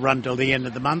said, we'll run till the end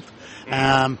of the month.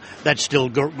 That's still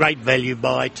great value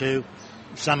buy too.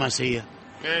 Summer's here.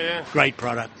 Yeah. Great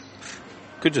product.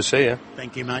 Good to see you.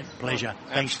 Thank you, mate. Pleasure.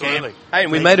 Thanks, Absolutely. Cam. Hey,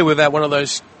 and we made it without one of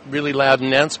those really loud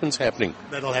announcements happening.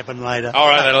 That'll happen later. All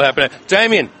right, that'll happen.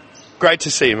 Damien, great to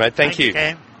see you, mate. Thank you.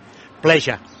 Cam.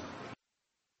 Pleasure.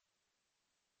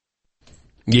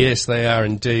 Yes, they are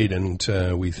indeed, and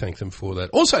we thank them for that.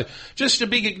 Also, just a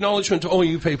big acknowledgement to all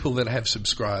you people that have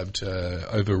subscribed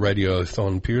over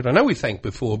Radiothon period. I know we thanked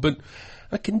before, but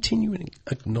a continuing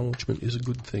acknowledgement is a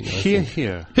good thing.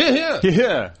 Here.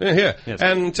 Yes.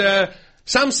 And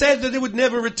some said that it would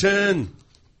never return.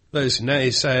 Those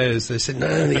naysayers, they said,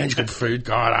 no, the Age Good Food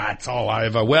Guide, it's all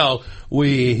over. Well,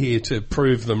 we're here to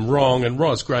prove them wrong, and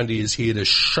Ross Grundy is here to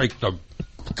shake the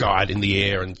guide in the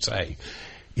air and say,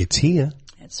 it's here.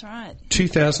 That's right.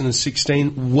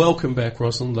 2016. Welcome back,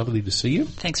 Rosalind. Lovely to see you.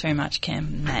 Thanks very much, Cam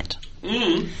and Matt.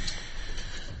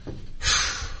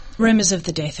 Rumours of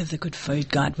the death of the Good Food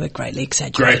Guide were greatly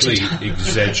exaggerated. Greatly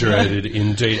exaggerated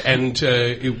indeed. And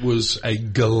it was a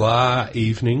gala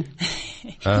evening.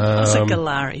 It was a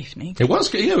gala evening. It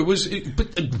was, yeah, it was,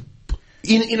 but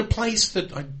in a place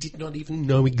that I did not even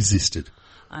know existed.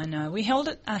 I know. We held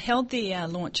the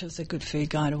launch of the Good Food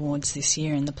Guide Awards this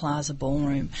year in the Plaza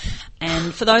Ballroom.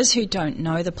 And for those who don't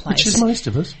know the place... Which is most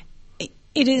of us.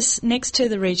 It is next to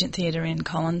the Regent Theatre in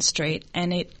Collins Street,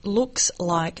 and it looks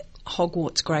like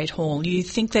Hogwarts Great Hall. You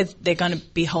think that they're going to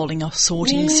be holding a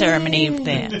sorting ceremony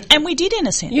there. And we did, in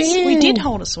a sense. Yeah. We did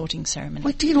hold a sorting ceremony.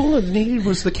 We did. All it needed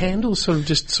was the candles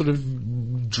sort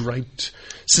of draped,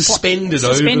 suspended over the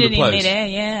place. Suspended in midair,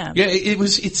 yeah. Yeah,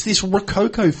 it's this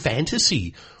Rococo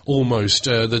fantasy almost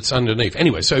that's underneath.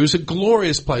 Anyway, so it was a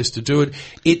glorious place to do it.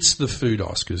 It's the Food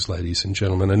Oscars, ladies and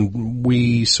gentlemen, and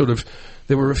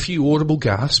there were a few audible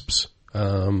gasps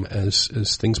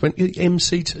as things went.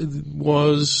 MC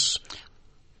was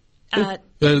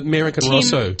American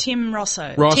Rosso. Tim Ross.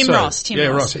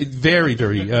 Very,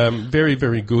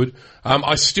 very good.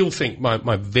 I still think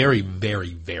my very,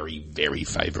 very, very, very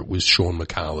favourite was Sean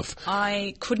McAuliffe.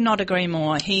 I could not agree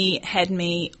more. He had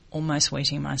me almost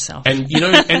wetting myself. And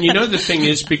the thing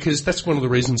is, because that's one of the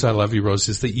reasons I love you, Ros,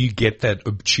 is that you get that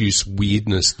obtuse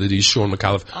weirdness that is Sean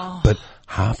McAuliffe. Oh. But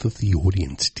half of the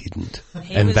audience didn't.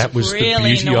 That was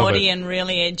really the naughty and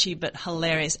really edgy, but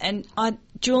hilarious. And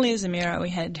Julia Zamiro, we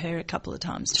had her a couple of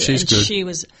times too. She's good. She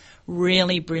was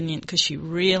really brilliant because she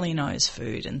really knows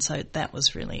food, and so that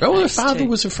was really nice. Her father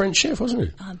was a French chef, wasn't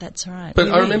he? Oh, that's right. But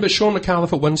I remember Sean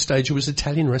McAuliffe at one stage, it was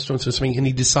Italian restaurants or something, and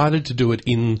he decided to do it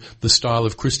in the style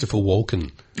of Christopher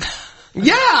Walken.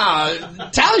 Yeah!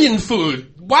 Italian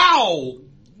food! Wow!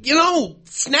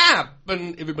 Snap!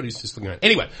 And everybody's just looking at it.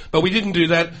 Anyway, but we didn't do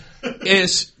that.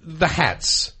 Is the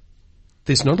hats.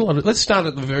 There's not a lot of... Let's start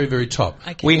at the very, very top.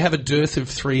 Okay. We have a dearth of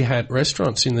 3-hat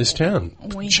restaurants in this town.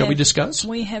 Shall we discuss?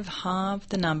 We have halved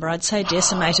the number. I'd say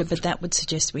decimated, but that would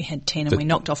suggest we had 10 and we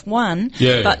knocked off 1.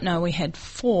 Yeah. But no, we had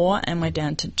 4 and we're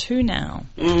down to 2 now.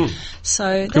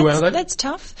 So Who are they? That's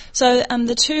tough. So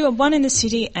the 2 are one in the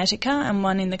city, Attica, and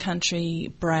one in the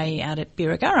country, Bray, out at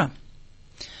Birregurra.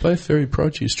 Both very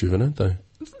produce-driven, aren't they?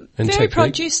 And very technique.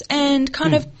 produce and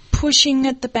kind of pushing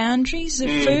at the boundaries of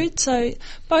food. So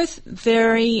both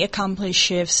very accomplished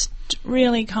chefs,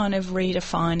 really kind of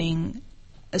redefining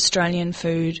Australian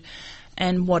food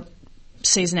and what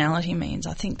seasonality means.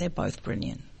 I think they're both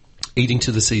brilliant. Eating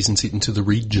to the seasons, eating to the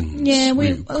regions. Yeah,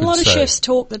 a lot of chefs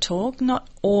talk the talk. Not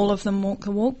all of them walk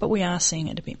the walk, but we are seeing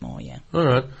it a bit more, yeah.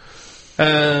 All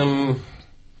right.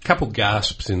 Couple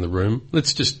gasps in the room.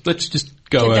 Let's just go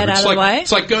Get over that it. out of the way.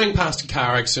 It's like going past a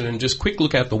car accident and just quick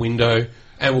look out the window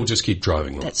and we'll just keep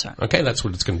driving on. That's right. Okay, that's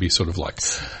what it's going to be sort of like.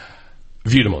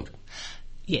 Vue de Monde.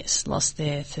 Yes, lost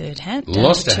their 3rd hat.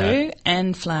 Lost a 2, hat.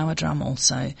 and Flower Drum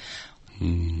also.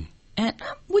 And,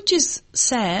 which is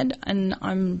sad,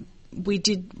 and we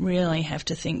did really have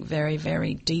to think very,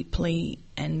 very deeply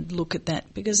and look at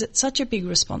that because it's such a big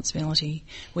responsibility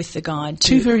with the guide.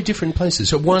 2 very different places.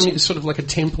 So one is sort of like a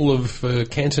temple of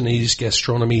Cantonese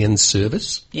gastronomy and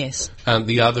service. Yes. And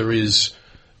the other is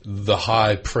the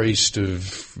high priest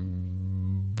of...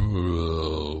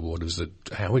 what is it?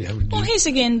 How would you Well, he's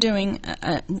again doing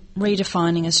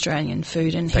redefining Australian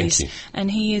food, and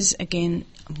he is again.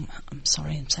 I'm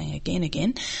sorry, I'm saying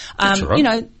again. That's all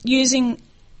right. Using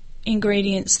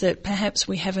ingredients that perhaps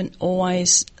we haven't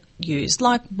always used,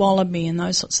 like wallaby and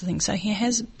those sorts of things. So he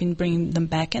has been bringing them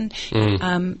back, and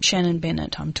Shannon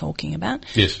Bennett I'm talking about.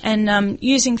 Yes. And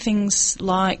using things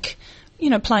like,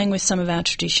 playing with some of our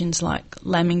traditions like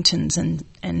lamingtons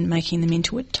and making them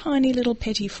into a tiny little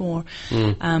petit four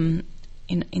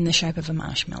in the shape of a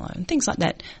marshmallow and things like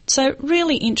that. So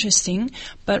really interesting,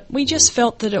 but we just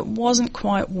felt that it wasn't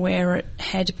quite where it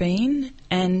had been.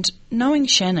 And knowing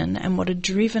Shannon and what a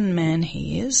driven man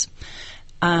he is,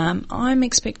 I'm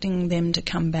expecting them to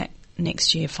come back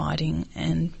next year fighting,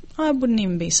 and I wouldn't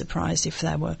even be surprised if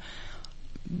they were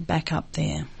back up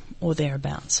there or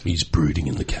thereabouts. He's brooding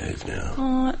in the cave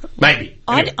now. Maybe.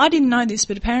 Anyway. I didn't know this,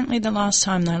 but apparently the last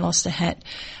time they lost a hat,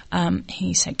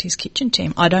 he sacked his kitchen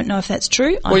team. I don't know if that's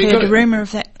true. I heard a rumour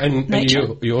of that nature.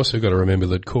 And you also got to remember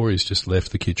that Corey's just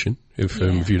left the kitchen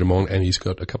from Vue de Monde, and he's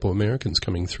got a couple of Americans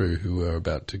coming through who are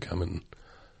about to come and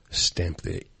stamp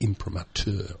their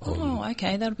imprimatur on. Oh,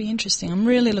 okay, that'll be interesting. I'm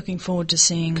really looking forward to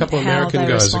seeing how they respond. A couple of American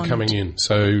guys are coming in,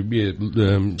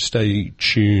 so stay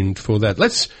tuned for that.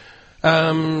 Let's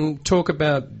talk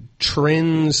about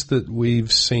trends that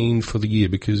we've seen for the year,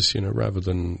 because rather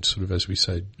than sort of, as we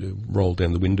say, roll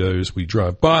down the windows, we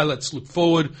drive by. Let's look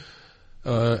forward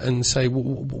and say,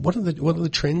 what are the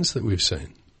trends that we've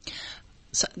seen?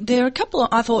 So there are a couple of,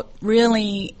 I thought,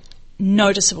 really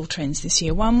noticeable trends this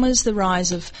year. One was the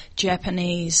rise of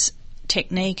Japanese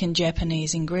technique and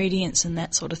Japanese ingredients and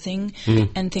that sort of thing,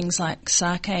 and things like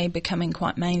sake becoming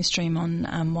quite mainstream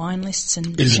on wine lists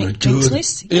and drinks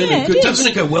lists. Yeah, it doesn't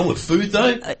it go well with food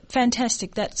though?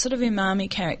 Fantastic. That sort of umami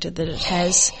character that it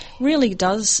has really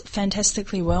does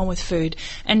fantastically well with food,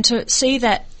 and to see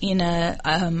that in a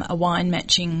wine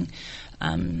matching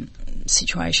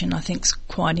situation, I think is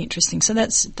quite interesting. So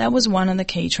that was one of the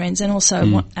key trends, and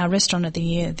also our restaurant of the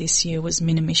year this year was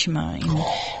Minamishima in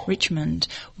Richmond,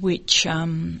 which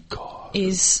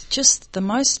is just the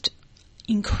most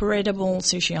incredible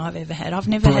sushi I've ever had. I've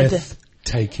never had the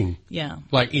taking. Yeah,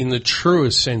 like in the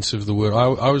truest sense of the word.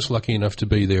 I was lucky enough to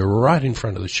be there right in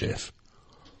front of the chef.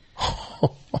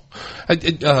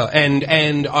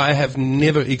 And I have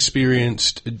never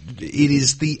experienced. It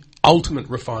is the ultimate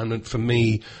refinement for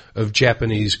me of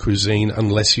Japanese cuisine,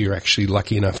 unless you're actually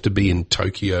lucky enough to be in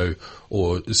Tokyo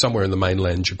or somewhere in the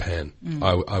mainland Japan.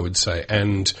 I would say,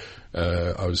 and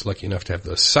I was lucky enough to have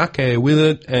the sake with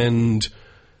it, and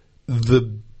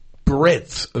the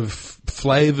breadth of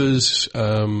flavours,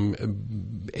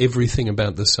 everything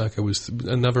about the sake was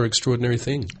another extraordinary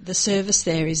thing. The service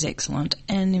there is excellent,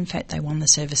 and in fact they won the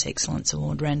Service Excellence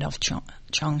Award. Randolph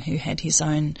Chong, who had his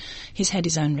own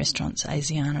restaurants,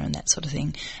 Asiana and that sort of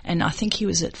thing, and I think he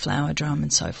was at Flower Drum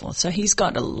and so forth. So he's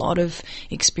got a lot of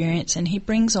experience, and he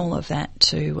brings all of that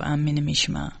to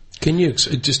Minamishima. Can you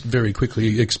just very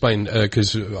quickly explain,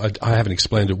 because I haven't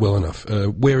explained it well enough,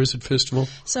 where is it, first of all?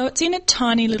 So it's in a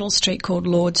tiny little street called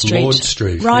Lord Street. Lord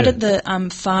Street, right at the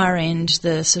far end,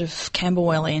 the sort of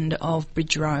Camberwell end of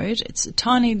Bridge Road. It's a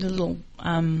tiny little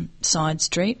side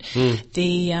street.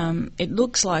 It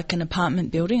looks like an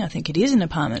apartment building. I think it is an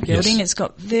apartment building. Yes. It's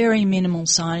got very minimal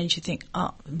signage. You think,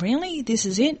 oh, really? This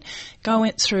is it? Go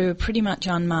through a pretty much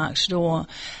unmarked door,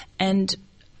 and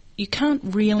you can't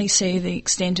really see the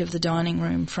extent of the dining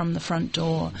room from the front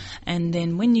door. And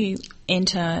then when you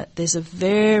enter, there's a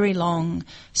very long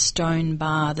stone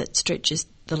bar that stretches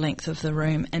the length of the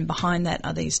room, and behind that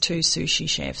are these two sushi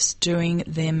chefs doing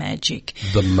their magic.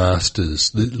 The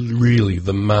masters,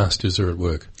 the masters are at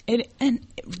work. And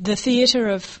the theatre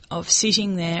of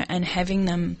sitting there and having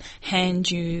them hand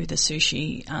you the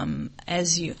sushi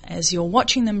as you're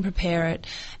watching them prepare it,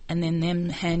 and then them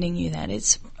handing you that,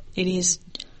 it is.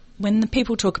 When the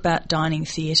people talk about dining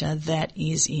theatre, that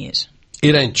is it.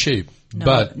 It ain't cheap,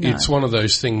 but it's one of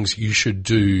those things you should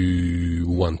do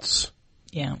once.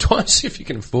 Yeah. Twice if you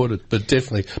can afford it, but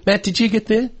definitely. Matt, did you get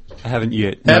there? I haven't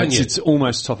yet. Haven't yet? It's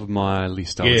almost top of my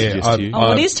list, I would suggest to you.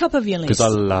 Oh, it is top of your list? Because I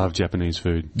love Japanese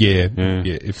food. Yeah.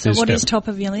 So what is top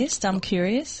of your list? I'm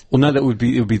curious. Well, no, it would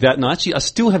be that. No, actually, I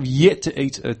still have yet to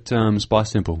eat at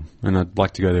Spice Temple, and I'd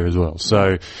like to go there as well.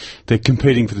 So they're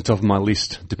competing for the top of my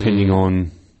list, depending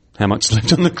on how much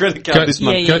left on the credit card this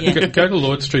month. Go to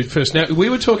Lord Street first. Now, we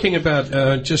were talking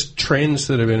about just trends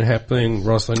that have been happening,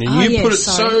 Rosalind, and you put it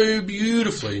so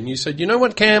beautifully. And you said, you know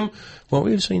what, Cam? What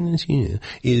we've seen this year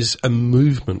is a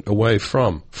movement away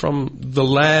from the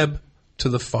lab to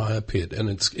the fire pit. And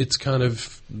it's kind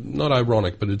of not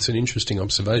ironic, but it's an interesting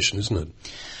observation, isn't it?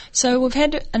 So we've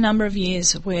had a number of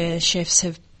years where chefs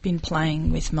have been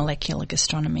playing with molecular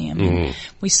gastronomy. I mean,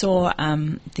 we saw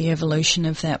the evolution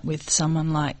of that with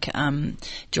someone like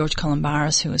George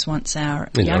Columbaris, who was once our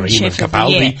young chef of the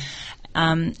year,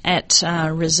 at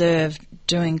Reserve,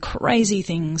 doing crazy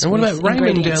things. And what with about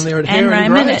Raymond down there at and Hare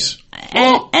and Grace?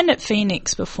 And at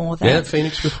Phoenix before that. Yeah, at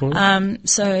Phoenix before that.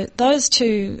 So those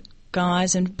two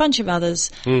guys and a bunch of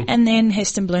others, and then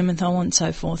Heston Blumenthal and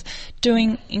so forth,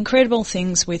 doing incredible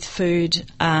things with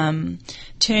food,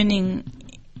 turning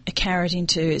a carrot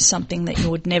into something that you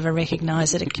would never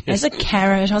recognise as a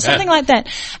carrot or something like that.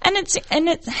 And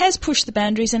it has pushed the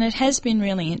boundaries, and it has been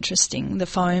really interesting, the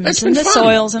foams and the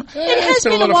soils. And it has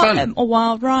been a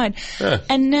wild ride. Yeah.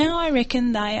 And now I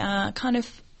reckon they are kind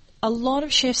of, a lot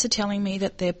of chefs are telling me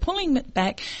that they're pulling it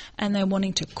back and they're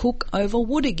wanting to cook over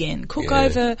wood again.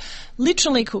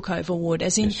 Literally cook over wood,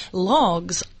 as in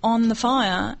logs on the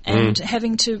fire, and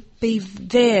having to be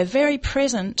there, very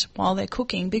present while they're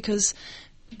cooking, because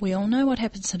we all know what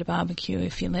happens at a barbecue.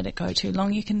 If you let it go too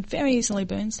long, you can very easily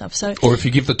burn stuff. Or if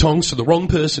you give the tongs to the wrong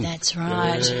person. That's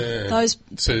right. Yeah. Those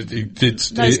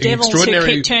devils who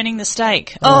keep turning the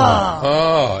steak.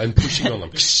 And pushing on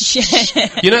them.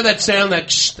 You know that sound?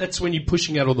 That's when you're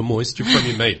pushing out all the moisture from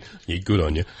your meat. Yeah, good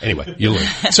on you. Anyway, you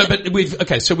learn.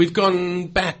 So we've gone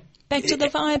back to the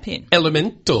fire pit.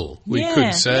 Elemental, we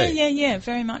could say. Yeah,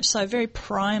 very much so. Very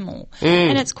primal.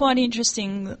 And it's quite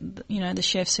interesting, the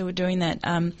chefs who are doing that.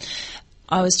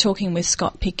 I was talking with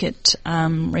Scott Pickett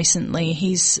recently.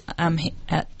 He's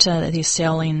at the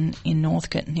Estelle in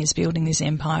Northcote, and he's building this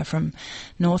empire from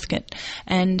Northcote.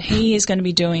 And he is going to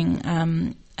be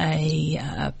doing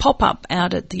a pop-up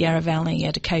out at the Yarra Valley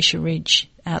at Acacia Ridge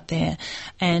out there,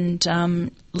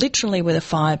 and literally with a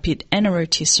fire pit and a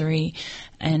rotisserie,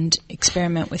 and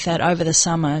experiment with that over the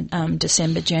summer,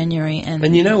 December, January.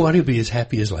 And you know what? He'll be as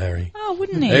happy as Larry. Oh,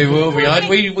 wouldn't he? He will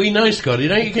be. We know Scotty.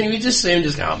 You just see him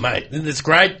just go, oh, mate, that's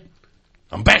great.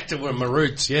 I'm back to my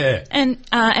roots, yeah. And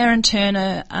Aaron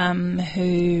Turner,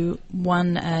 who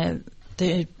won I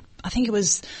think it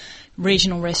was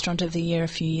Regional Restaurant of the Year a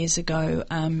few years ago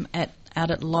out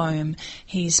at Loam.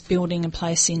 He's building a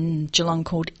place in Geelong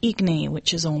called Igni,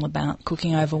 which is all about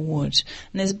cooking over wood.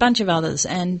 And there's a bunch of others.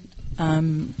 And, I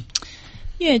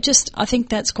think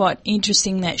that's quite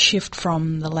interesting, that shift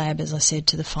from the lab, as I said,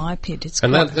 to the fire pit.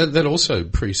 That also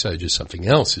presages something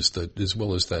else, is that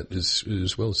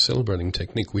as well as celebrating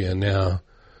technique, we are now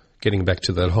getting back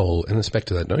to that whole, and it's back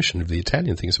to that notion of the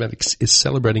Italian thing. It's about is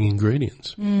celebrating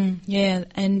ingredients. And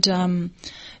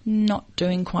not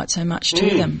doing quite so much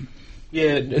to them.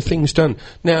 Yeah, things done.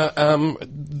 Now,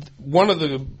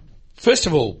 first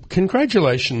of all,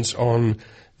 congratulations on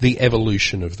the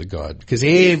evolution of the guide, because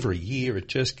every year it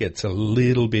just gets a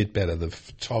little bit better. The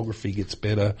photography gets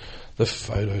better, the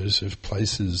photos of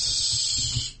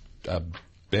places are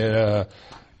better.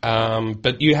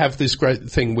 But you have this great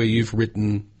thing where you've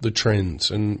written the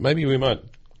trends, and maybe we might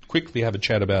quickly have a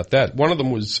chat about that. One of them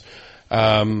was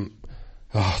the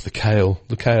kale,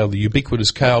 the ubiquitous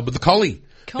kale, but the collie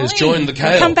has joined the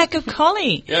kale. A comeback of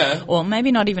collie. Yeah. Well,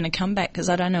 maybe not even a comeback, because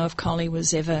I don't know if collie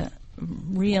was ever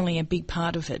really a big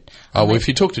part of it. Well, if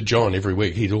you talk to John every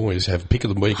week, he'd always have a pick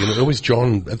of the week, and always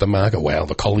John at the market, wow,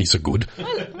 the collies are good.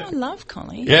 I love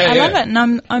collie. I love it,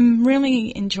 and I'm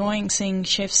really enjoying seeing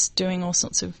chefs doing all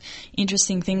sorts of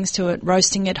interesting things to it,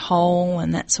 roasting it whole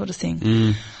and that sort of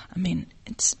thing. I mean,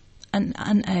 it's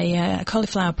a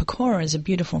cauliflower pakora is a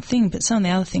beautiful thing, but some of the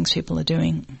other things people are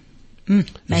doing.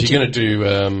 If you're going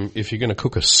to if you're going to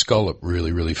cook a scallop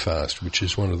really, really fast, which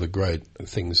is one of the great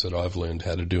things that I've learned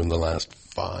how to do in the last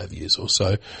 5 years or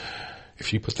so,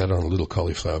 if you put that on a little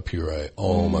cauliflower puree,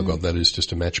 oh my God, that is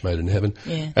just a match made in heaven.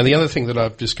 Yeah. And the other thing that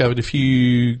I've discovered, if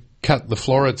you cut the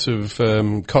florets of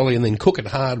collie and then cook it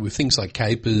hard with things like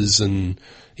capers and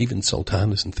even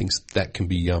sultanas and things, that can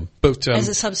be as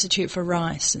a substitute for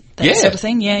rice, that sort of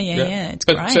thing. Yeah, it's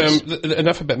great.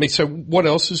 Enough about me. So what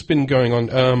else has been going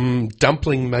on?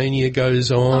 Dumpling mania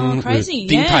goes on. Oh, crazy,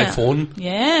 Din Tai Fung.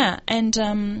 Yeah, and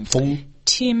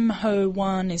Tim Ho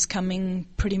Wan is coming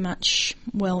pretty much,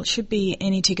 well, it should be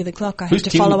any tick of the clock. I have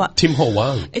to follow up. Tim Ho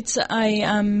Wan? It's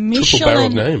a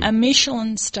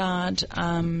Michelin-starred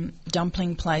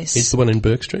dumpling place. It's the one in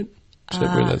Burke Street? Is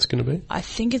that where that's going to be? I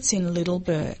think it's in Little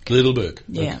Burke. Little Burke,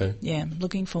 yeah, okay. Yeah,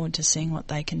 looking forward to seeing what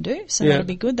they can do. So that'll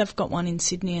be good. They've got one in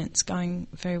Sydney and it's going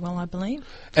very well, I believe.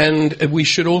 And we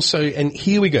should also, and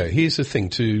here we go, here's the thing,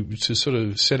 to sort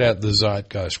of set out the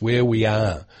zeitgeist, where we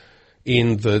are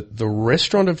in the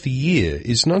restaurant of the year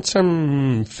is not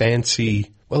some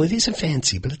fancy, well, it is a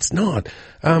fancy, but it's not.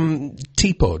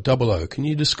 Tipo, Double O, can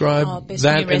you describe Best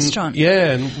that? New Restaurant.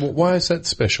 And why is that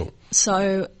special?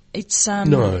 So it's...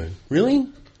 No. Really?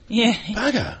 Yeah.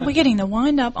 Bugger. We're getting the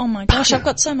wind up. Oh my gosh, I've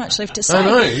got so much left to say. I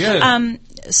know, yeah.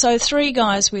 So 3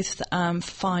 guys with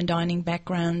fine dining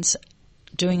backgrounds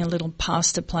doing a little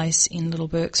pasta place in Little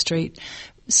Burke Street.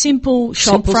 Simple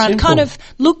shop front, kind of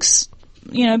looks,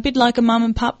 a bit like a mum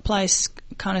and pup place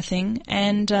kind of thing.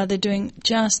 And they're doing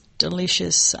just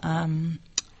delicious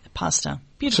pasta.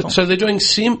 Beautiful. So they're doing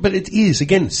but it is,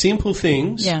 again, simple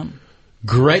things. Yeah.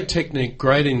 Great technique,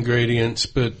 great ingredients,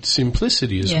 but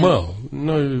simplicity as well.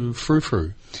 No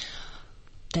frou-frou.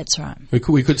 That's right.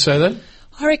 We could say that?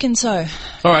 I reckon so.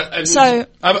 All right. And so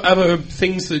other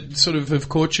things that sort of have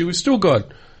caught you, we've still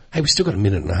got a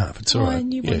minute and a half. It's all right.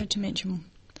 And you wanted to mention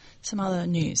some other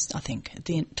news, I think, at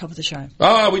the top of the show.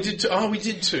 We did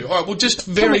too. All right. Well, just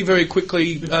very, very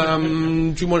quickly, do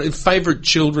you want a favourite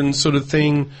children's sort of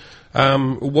thing?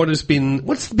 What's been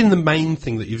the main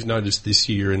thing that you've noticed this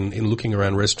year in looking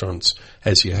around restaurants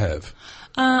as you have?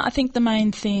 I think the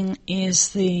main thing is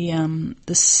the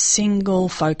single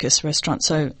focus restaurant.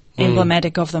 So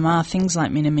emblematic of them are things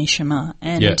like Minamishima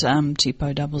and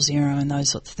Tipo 00 and those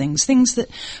sorts of things. Things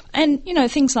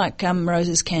like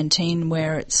Rose's Canteen,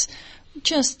 where it's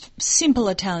just simple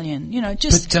Italian,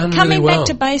 just done coming really well. back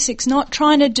to basics, not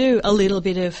trying to do a little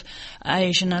bit of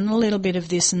Asian and a little bit of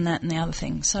this and that and the other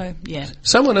thing. So, yeah.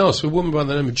 Someone else, a woman by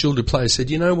the name of Jill Duplay, said,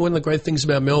 one of the great things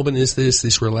about Melbourne is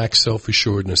this relaxed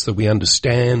self-assuredness, that we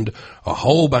understand a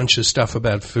whole bunch of stuff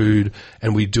about food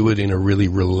and we do it in a really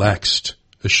relaxed,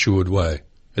 assured way.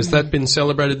 Has that been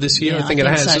celebrated this year? Yeah, I think it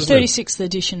has, so. isn't it? 36th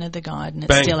edition of the guide, and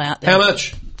it's Bang. still out there. How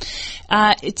much?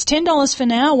 It's $10 for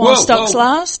now while Whoa, stocks whoa.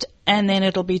 last, and then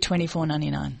it'll be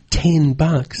 $24.99.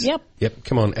 $10. Yep.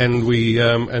 Come on. And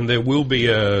and there will be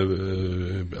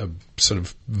a sort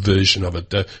of version of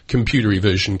it, a computery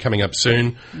version coming up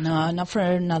soon. No, not for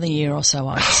another year or so,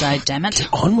 I would say. Damn it.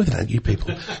 Get on with that, you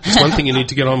people. It's one thing you need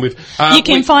to get on with. You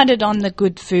can find it on the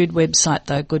Good Food website,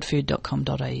 though,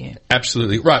 goodfood.com.au.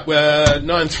 Absolutely. Right.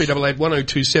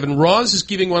 93881027. Roz is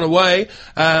giving one away.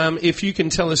 If you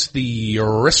can tell us the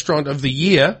restaurant of the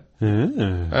year,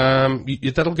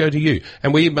 that'll go to you.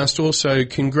 And we must also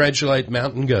congratulate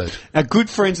Mountain Goat. Our good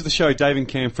friends of the show, Dave and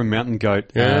Cam from Mountain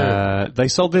Goat, they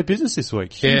sold their business this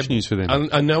week. Huge news for them.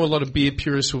 I know a lot of beer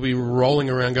purists will be rolling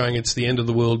around going, it's the end of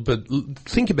the world, but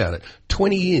think about it.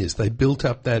 20 years they built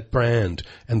up that brand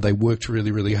and they worked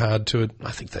really, really hard to it.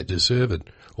 I think they deserve it.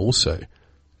 Also,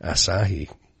 Asahi,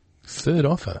 third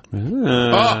offer.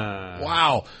 Oh,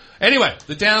 wow. Anyway,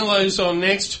 the downloads on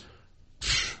next.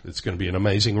 It's going to be an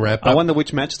amazing wrap-up. I wonder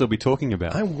which match they'll be talking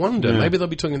about. I wonder. Maybe they'll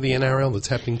be talking the NRL that's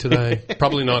happening today.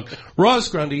 Probably not. Roz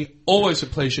Grundy, always a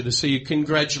pleasure to see you.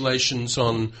 Congratulations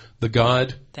on the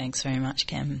guide. Thanks very much,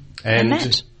 Cam. And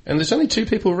Matt. And there's only two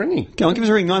people ringing. Go on, give us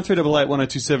a ring,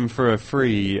 93881027 for a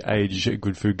free Age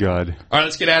Good Food Guide. All right,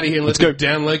 let's get out of here and let's go.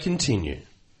 Down Low continue.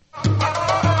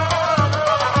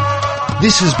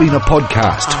 This has been a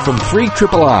podcast from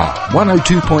 3RRR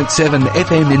 102.7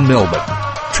 FM in Melbourne.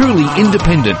 Truly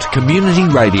independent community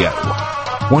radio.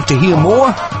 Want to hear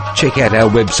more? Check out our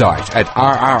website at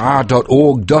rrr.org.au.